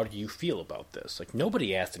 Like, how do you feel about this? Like,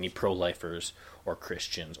 nobody asked any pro-lifers or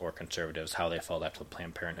Christians or conservatives how they felt after the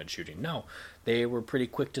Planned Parenthood shooting. No, they were pretty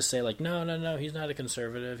quick to say, like, no, he's not a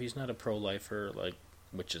conservative, he's not a pro-lifer, like,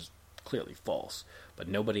 which is clearly false. But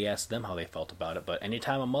nobody asked them how they felt about it. But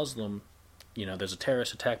anytime a Muslim, there's a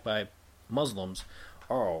terrorist attack by Muslims,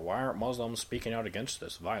 oh, why aren't Muslims speaking out against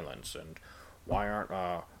this violence? And why aren't,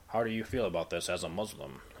 how do you feel about this as a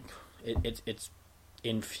Muslim? It's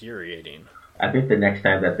infuriating. I think the next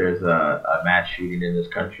time that there's a mass shooting in this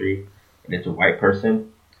country and it's a white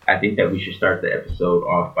person, I think that we should start the episode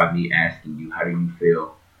off by me asking you, how do you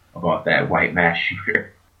feel about that white mass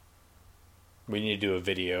shooter? We need to do a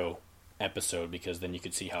video episode because then you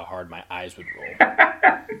could see how hard my eyes would roll.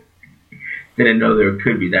 Didn't know there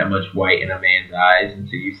could be that much white in a man's eyes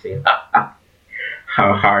until you see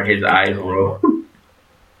how hard his eyes roll.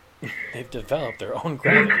 They've developed their own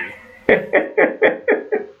gravity.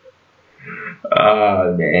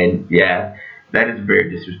 Oh, man. Yeah, that is a very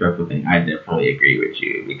disrespectful thing. I definitely agree with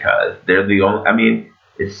you because they're the only. I mean,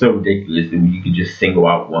 it's so ridiculous that you could just single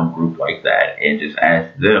out one group like that and just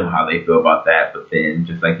ask them how they feel about that. But then,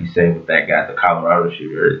 just like you said with that guy, the Colorado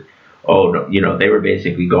shooter, oh, no, they were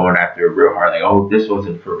basically going after it real hard. Like, oh, this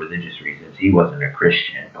wasn't for religious reasons. He wasn't a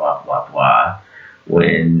Christian, blah, blah, blah.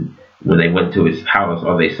 When they went to his house,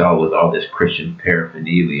 all they saw was all this Christian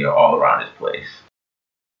paraphernalia all around his place.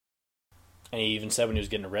 And he even said when he was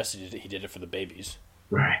getting arrested, he did it for the babies.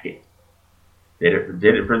 Right. Did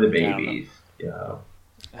it for the babies. Yeah.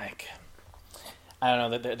 Like, I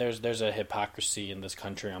don't know. There's a hypocrisy in this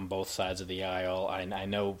country on both sides of the aisle. I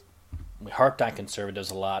know we harped on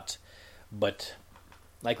conservatives a lot, but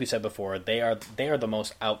like we said before, they are the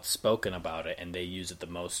most outspoken about it, and they use it the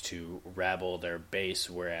most to rabble their base,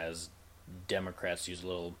 whereas Democrats use a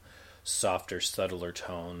little softer, subtler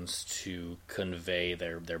tones to convey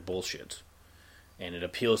their bullshit, and it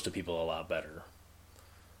appeals to people a lot better.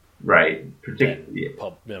 Right, particularly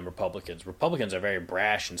than Republicans. Republicans are very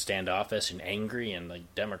brash and standoffish and angry, and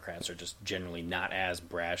like Democrats are just generally not as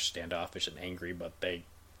brash, standoffish, and angry, but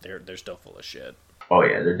they're still full of shit. Oh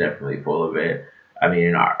yeah, they're definitely full of it. I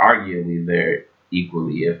mean, arguably they're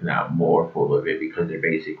equally, if not more, full of it because they're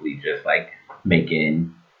basically just like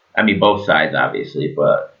making. I mean, both sides obviously,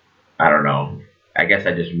 but I don't know. I guess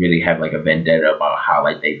I just really have like a vendetta about how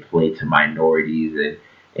like they play to minorities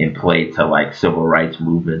and play to like civil rights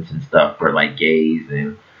movements and stuff for like gays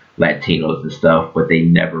and Latinos and stuff, but they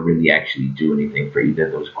never really actually do anything for either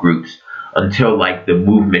of those groups until like the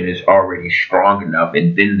movement is already strong enough,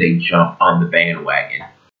 and then they jump on the bandwagon.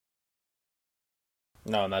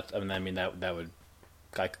 No, that would.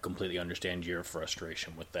 I could completely understand your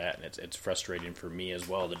frustration with that, and it's frustrating for me as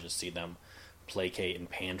well to just see them placate and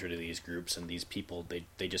pander to these groups and these people.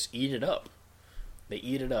 They just eat it up. They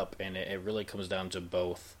eat it up, and it really comes down to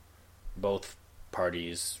both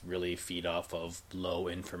parties really feed off of low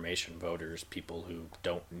information voters, people who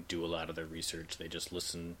don't do a lot of their research. They just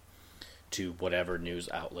listen to whatever news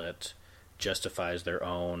outlet justifies their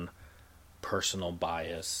own personal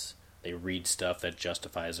bias. They read stuff that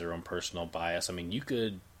justifies their own personal bias. I mean,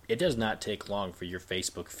 it does not take long for your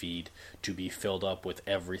Facebook feed to be filled up with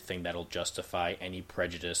everything that'll justify any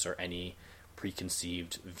prejudice or any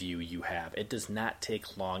preconceived view you have. It does not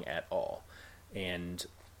take long at all. And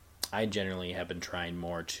I generally have been trying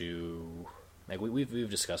more to, like we've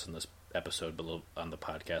discussed in this episode on the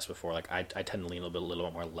podcast before, like I tend to lean a little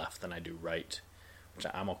bit more left than I do right, which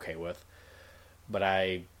I'm okay with. But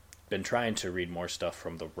I've been trying to read more stuff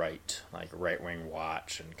from the right, like Right Wing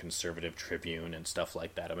Watch and Conservative Tribune and stuff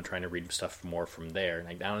like that. I've been trying to read stuff more from there, and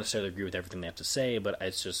I don't necessarily agree with everything they have to say, but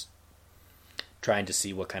it's just trying to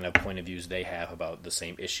see what kind of point of views they have about the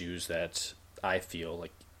same issues that I feel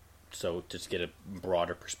like, so just get a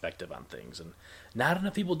broader perspective on things. And not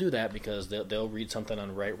enough people do that because they'll read something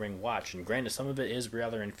on Right Wing Watch, and granted, some of it is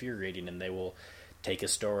rather infuriating, and they will take a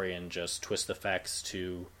story and just twist the facts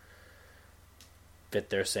to fit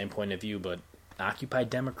their same point of view. But Occupy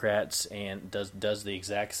Democrats and does the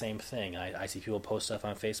exact same thing. I see people post stuff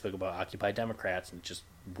on Facebook about Occupy Democrats, and it just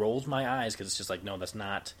rolls my eyes because it's just like, no, that's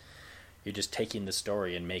not. You're just taking the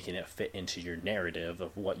story and making it fit into your narrative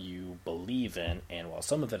of what you believe in. And while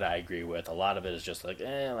some of it I agree with, a lot of it is just like,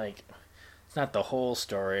 it's not the whole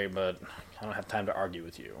story, but I don't have time to argue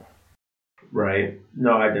with you. Right.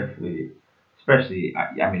 No, I definitely, especially,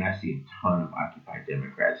 I see a ton of Occupy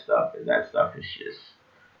Democrat stuff, and that stuff is just,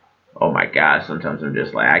 oh my gosh, sometimes I'm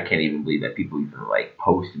just like, I can't even believe that people even like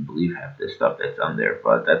post and believe half this stuff that's on there,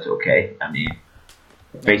 but that's okay. I mean,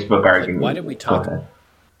 Facebook argument. Why did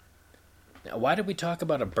we talk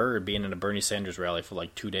about a bird being in a Bernie Sanders rally for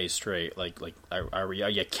like 2 days straight? Are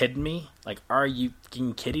you kidding me? Like, are you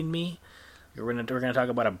kidding me? We're gonna talk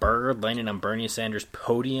about a bird landing on Bernie Sanders'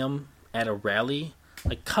 podium at a rally?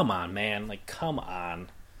 Like, come on, man! Like, come on!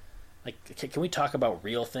 Like, can we talk about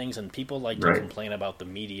real things? And people like to complain about the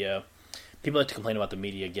media. People like to complain about the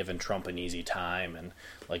media giving Trump an easy time and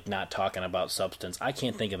like not talking about substance. I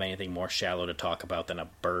can't think of anything more shallow to talk about than a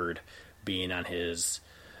bird being on his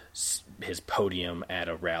podium at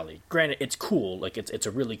a rally. Granted, it's cool. Like, it's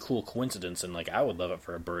a really cool coincidence, and like I would love it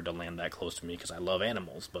for a bird to land that close to me because I love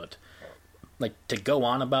animals. But like, to go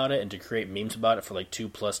on about it and to create memes about it for like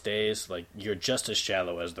 2+ days, like, you're just as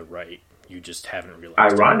shallow as the right. You just haven't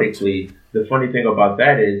realized. Ironically, the funny thing about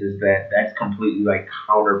that is that that's completely like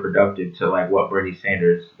counterproductive to like what Bernie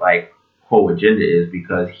Sanders like whole agenda is,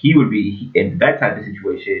 because he would be in that type of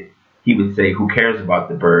situation. He would say, "Who cares about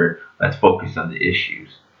the bird? Let's focus on the issues."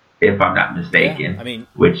 If I'm not mistaken, yeah,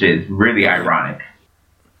 which is really ironic.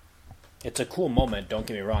 It's a cool moment. Don't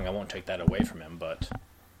get me wrong. I won't take that away from him, but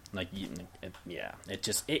like,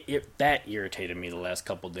 that irritated me the last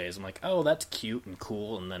couple of days. I'm like, oh, that's cute and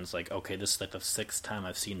cool, and then it's like, okay, this is like the 6th time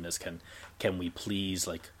I've seen this. Can we please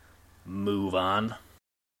like move on?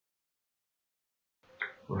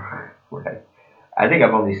 Right. I think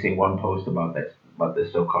I've only seen one post about this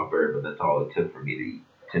so-called bird, but that's all it took for me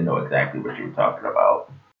to know exactly what you were talking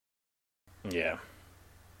about. Yeah.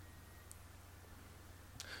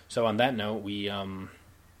 So on that note, we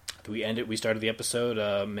started the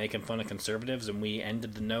episode making fun of conservatives, and we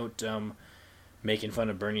ended the note making fun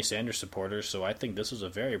of Bernie Sanders supporters. So I think this was a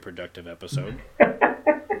very productive episode.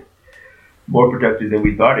 More productive than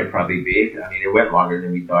we thought it'd probably be. I mean, it went longer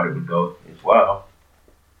than we thought it would go as well.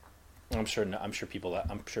 I'm sure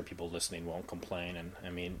people listening won't complain, and I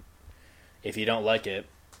mean, if you don't like it,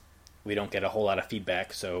 we don't get a whole lot of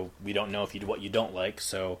feedback, so we don't know what you don't like.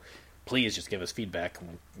 So please just give us feedback,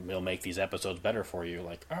 and we'll make these episodes better for you.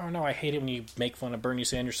 Like, oh no, I hate it when you make fun of Bernie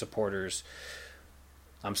Sanders supporters.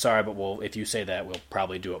 I'm sorry, but if you say that, we'll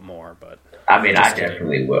probably do it more. But I mean, I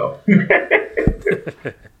definitely will.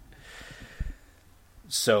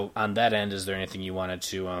 So on that end, is there anything you wanted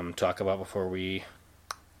to talk about before we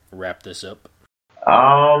wrap this up?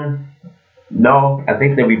 No, I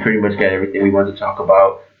think that we pretty much got everything we wanted to talk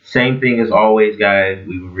about. Same thing as always, guys.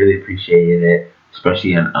 We would really appreciate it,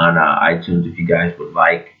 especially on iTunes, if you guys would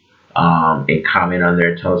like, and comment on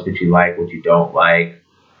there. Tell us what you like, what you don't like.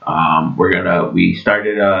 We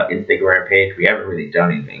started an Instagram page. We haven't really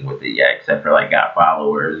done anything with it yet, except for like got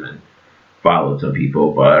followers and followed some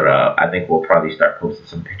people. But I think we'll probably start posting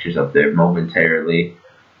some pictures up there momentarily.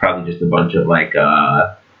 Probably just a bunch of like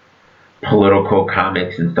political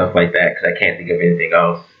comics and stuff like that, because I can't think of anything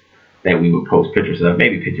else that we would post pictures of.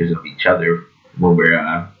 Maybe pictures of each other when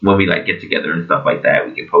we like get together and stuff like that.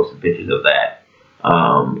 We can post some pictures of that,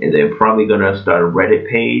 and then probably gonna start a Reddit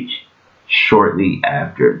page shortly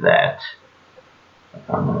after that.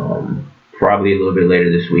 Probably a little bit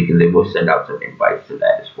later this week, and then we'll send out some invites to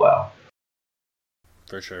that as well.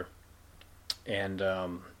 For sure. And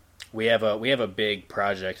we have a big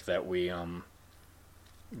project that we're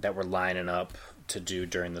lining up to do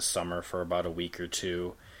during the summer for about a week or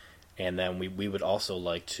two. And then we would also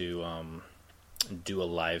like to do a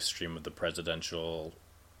live stream of the presidential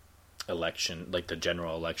election, like the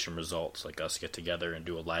general election results, like us get together and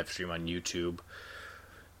do a live stream on YouTube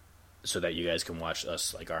so that you guys can watch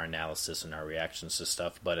us, like our analysis and our reactions to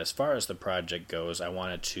stuff. But as far as the project goes, I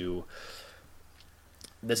wanted to...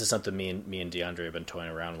 This is something me and DeAndre have been toying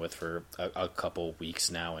around with for a couple weeks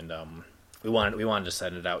now, and we wanted to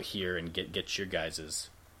send it out here and get your guys'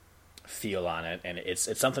 feel on it. And it's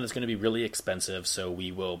something that's going to be really expensive, so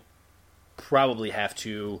we will probably have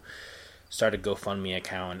to start a GoFundMe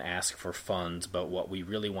account and ask for funds. But what we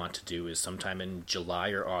really want to do is sometime in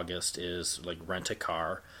July or August is like rent a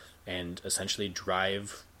car and essentially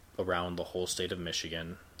drive around the whole state of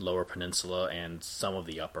Michigan, Lower Peninsula, and some of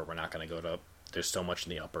the Upper. We're not going to go to there's so much in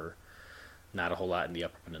the upper, not a whole lot in the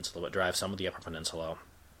Upper Peninsula, but drive some of the Upper Peninsula,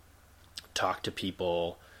 talk to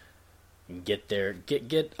people, get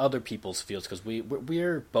other people's feels, because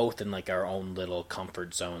we're both in like our own little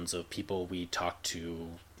comfort zones of people we talk to,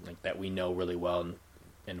 like that we know really well,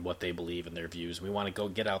 and what they believe and their views. We want to go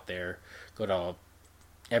get out there, go to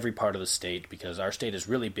every part of the state, because our state is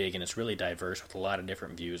really big and it's really diverse with a lot of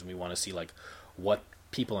different views, and we want to see like what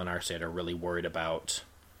people in our state are really worried about.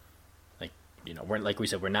 Like, we're, like we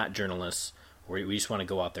said, we're not journalists. We just want to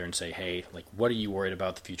go out there and say, hey, like, what are you worried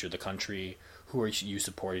about the future of the country? Who are you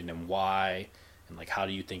supporting and why? And like, how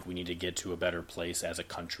do you think we need to get to a better place as a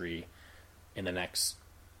country in the next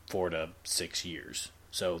 4 to 6 years?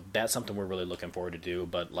 So that's something we're really looking forward to do.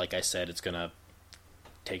 But like I said, it's going to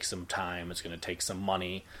take some time. It's going to take some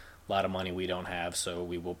money, a lot of money we don't have. So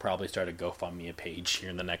we will probably start a GoFundMe page here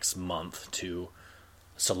in the next month to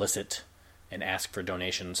solicit and ask for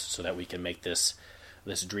donations so that we can make this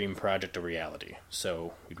dream project a reality.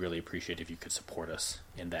 So we'd really appreciate if you could support us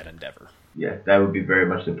in that endeavor. Yeah, that would be very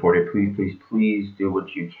much supported. Please do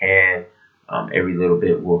what you can. Every little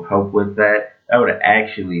bit will help with that. That would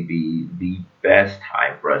actually be the best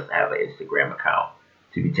time for us to have an Instagram account,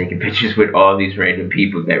 to be taking pictures with all these random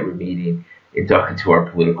people that we're meeting and talking to our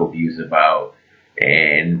political views about.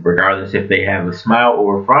 And regardless if they have a smile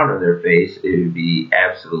or a frown on their face, it would be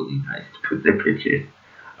absolutely nice to put their pictures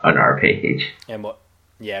on our page. And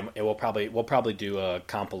we'll probably do a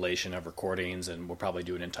compilation of recordings, and we'll probably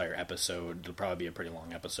do an entire episode. It'll probably be a pretty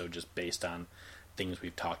long episode just based on things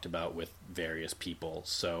we've talked about with various people.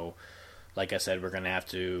 So, like I said, we're going to have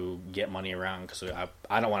to get money around, because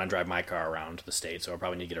I don't want to drive my car around the state, so I'll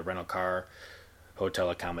probably need to get a rental car, hotel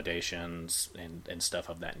accommodations, and stuff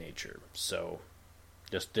of that nature. So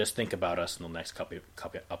just think about us in the next couple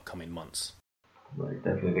upcoming months. Right,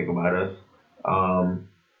 definitely think about us.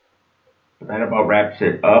 That about wraps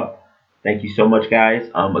it up. Thank you so much, guys.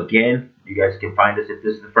 Again, you guys can find us, if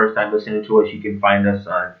this is the first time listening to us, you can find us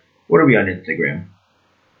on, what are we on Instagram?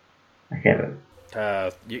 I can't.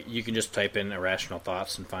 You can just type in Irrational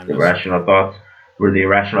Thoughts and find us. Irrational Thoughts. We're the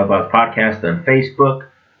Irrational Thoughts Podcast on Facebook.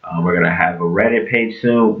 We're going to have a Reddit page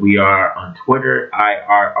soon. We are on Twitter,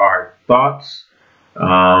 IRR Thoughts.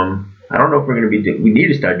 I don't know if we're going to be we need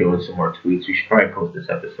to start doing some more tweets. We should probably post this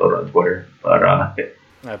episode on Twitter. But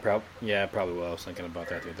I probably will. I was thinking about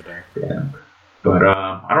that the other day. Yeah. But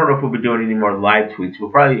I don't know if we'll be doing any more live tweets. We'll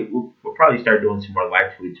probably start doing some more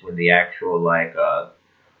live tweets when the actual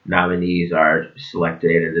nominees are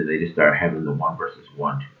selected, and then they just start having the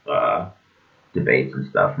 1-versus-1 debates and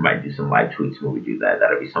stuff. We might do some live tweets when we do that.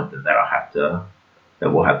 That'll be something that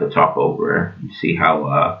we'll have to talk over and see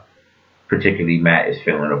how particularly Matt is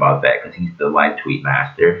feeling about that, because he's the live tweet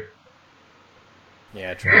master.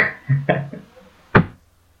 Yeah, true.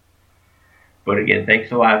 But again,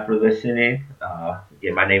 thanks a lot for listening.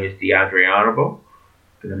 Again, my name is DeAndre Honorable,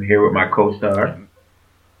 and I'm here with my co-star,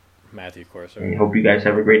 Matthew Corser. And I hope you guys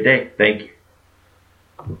have a great day. Thank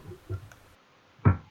you.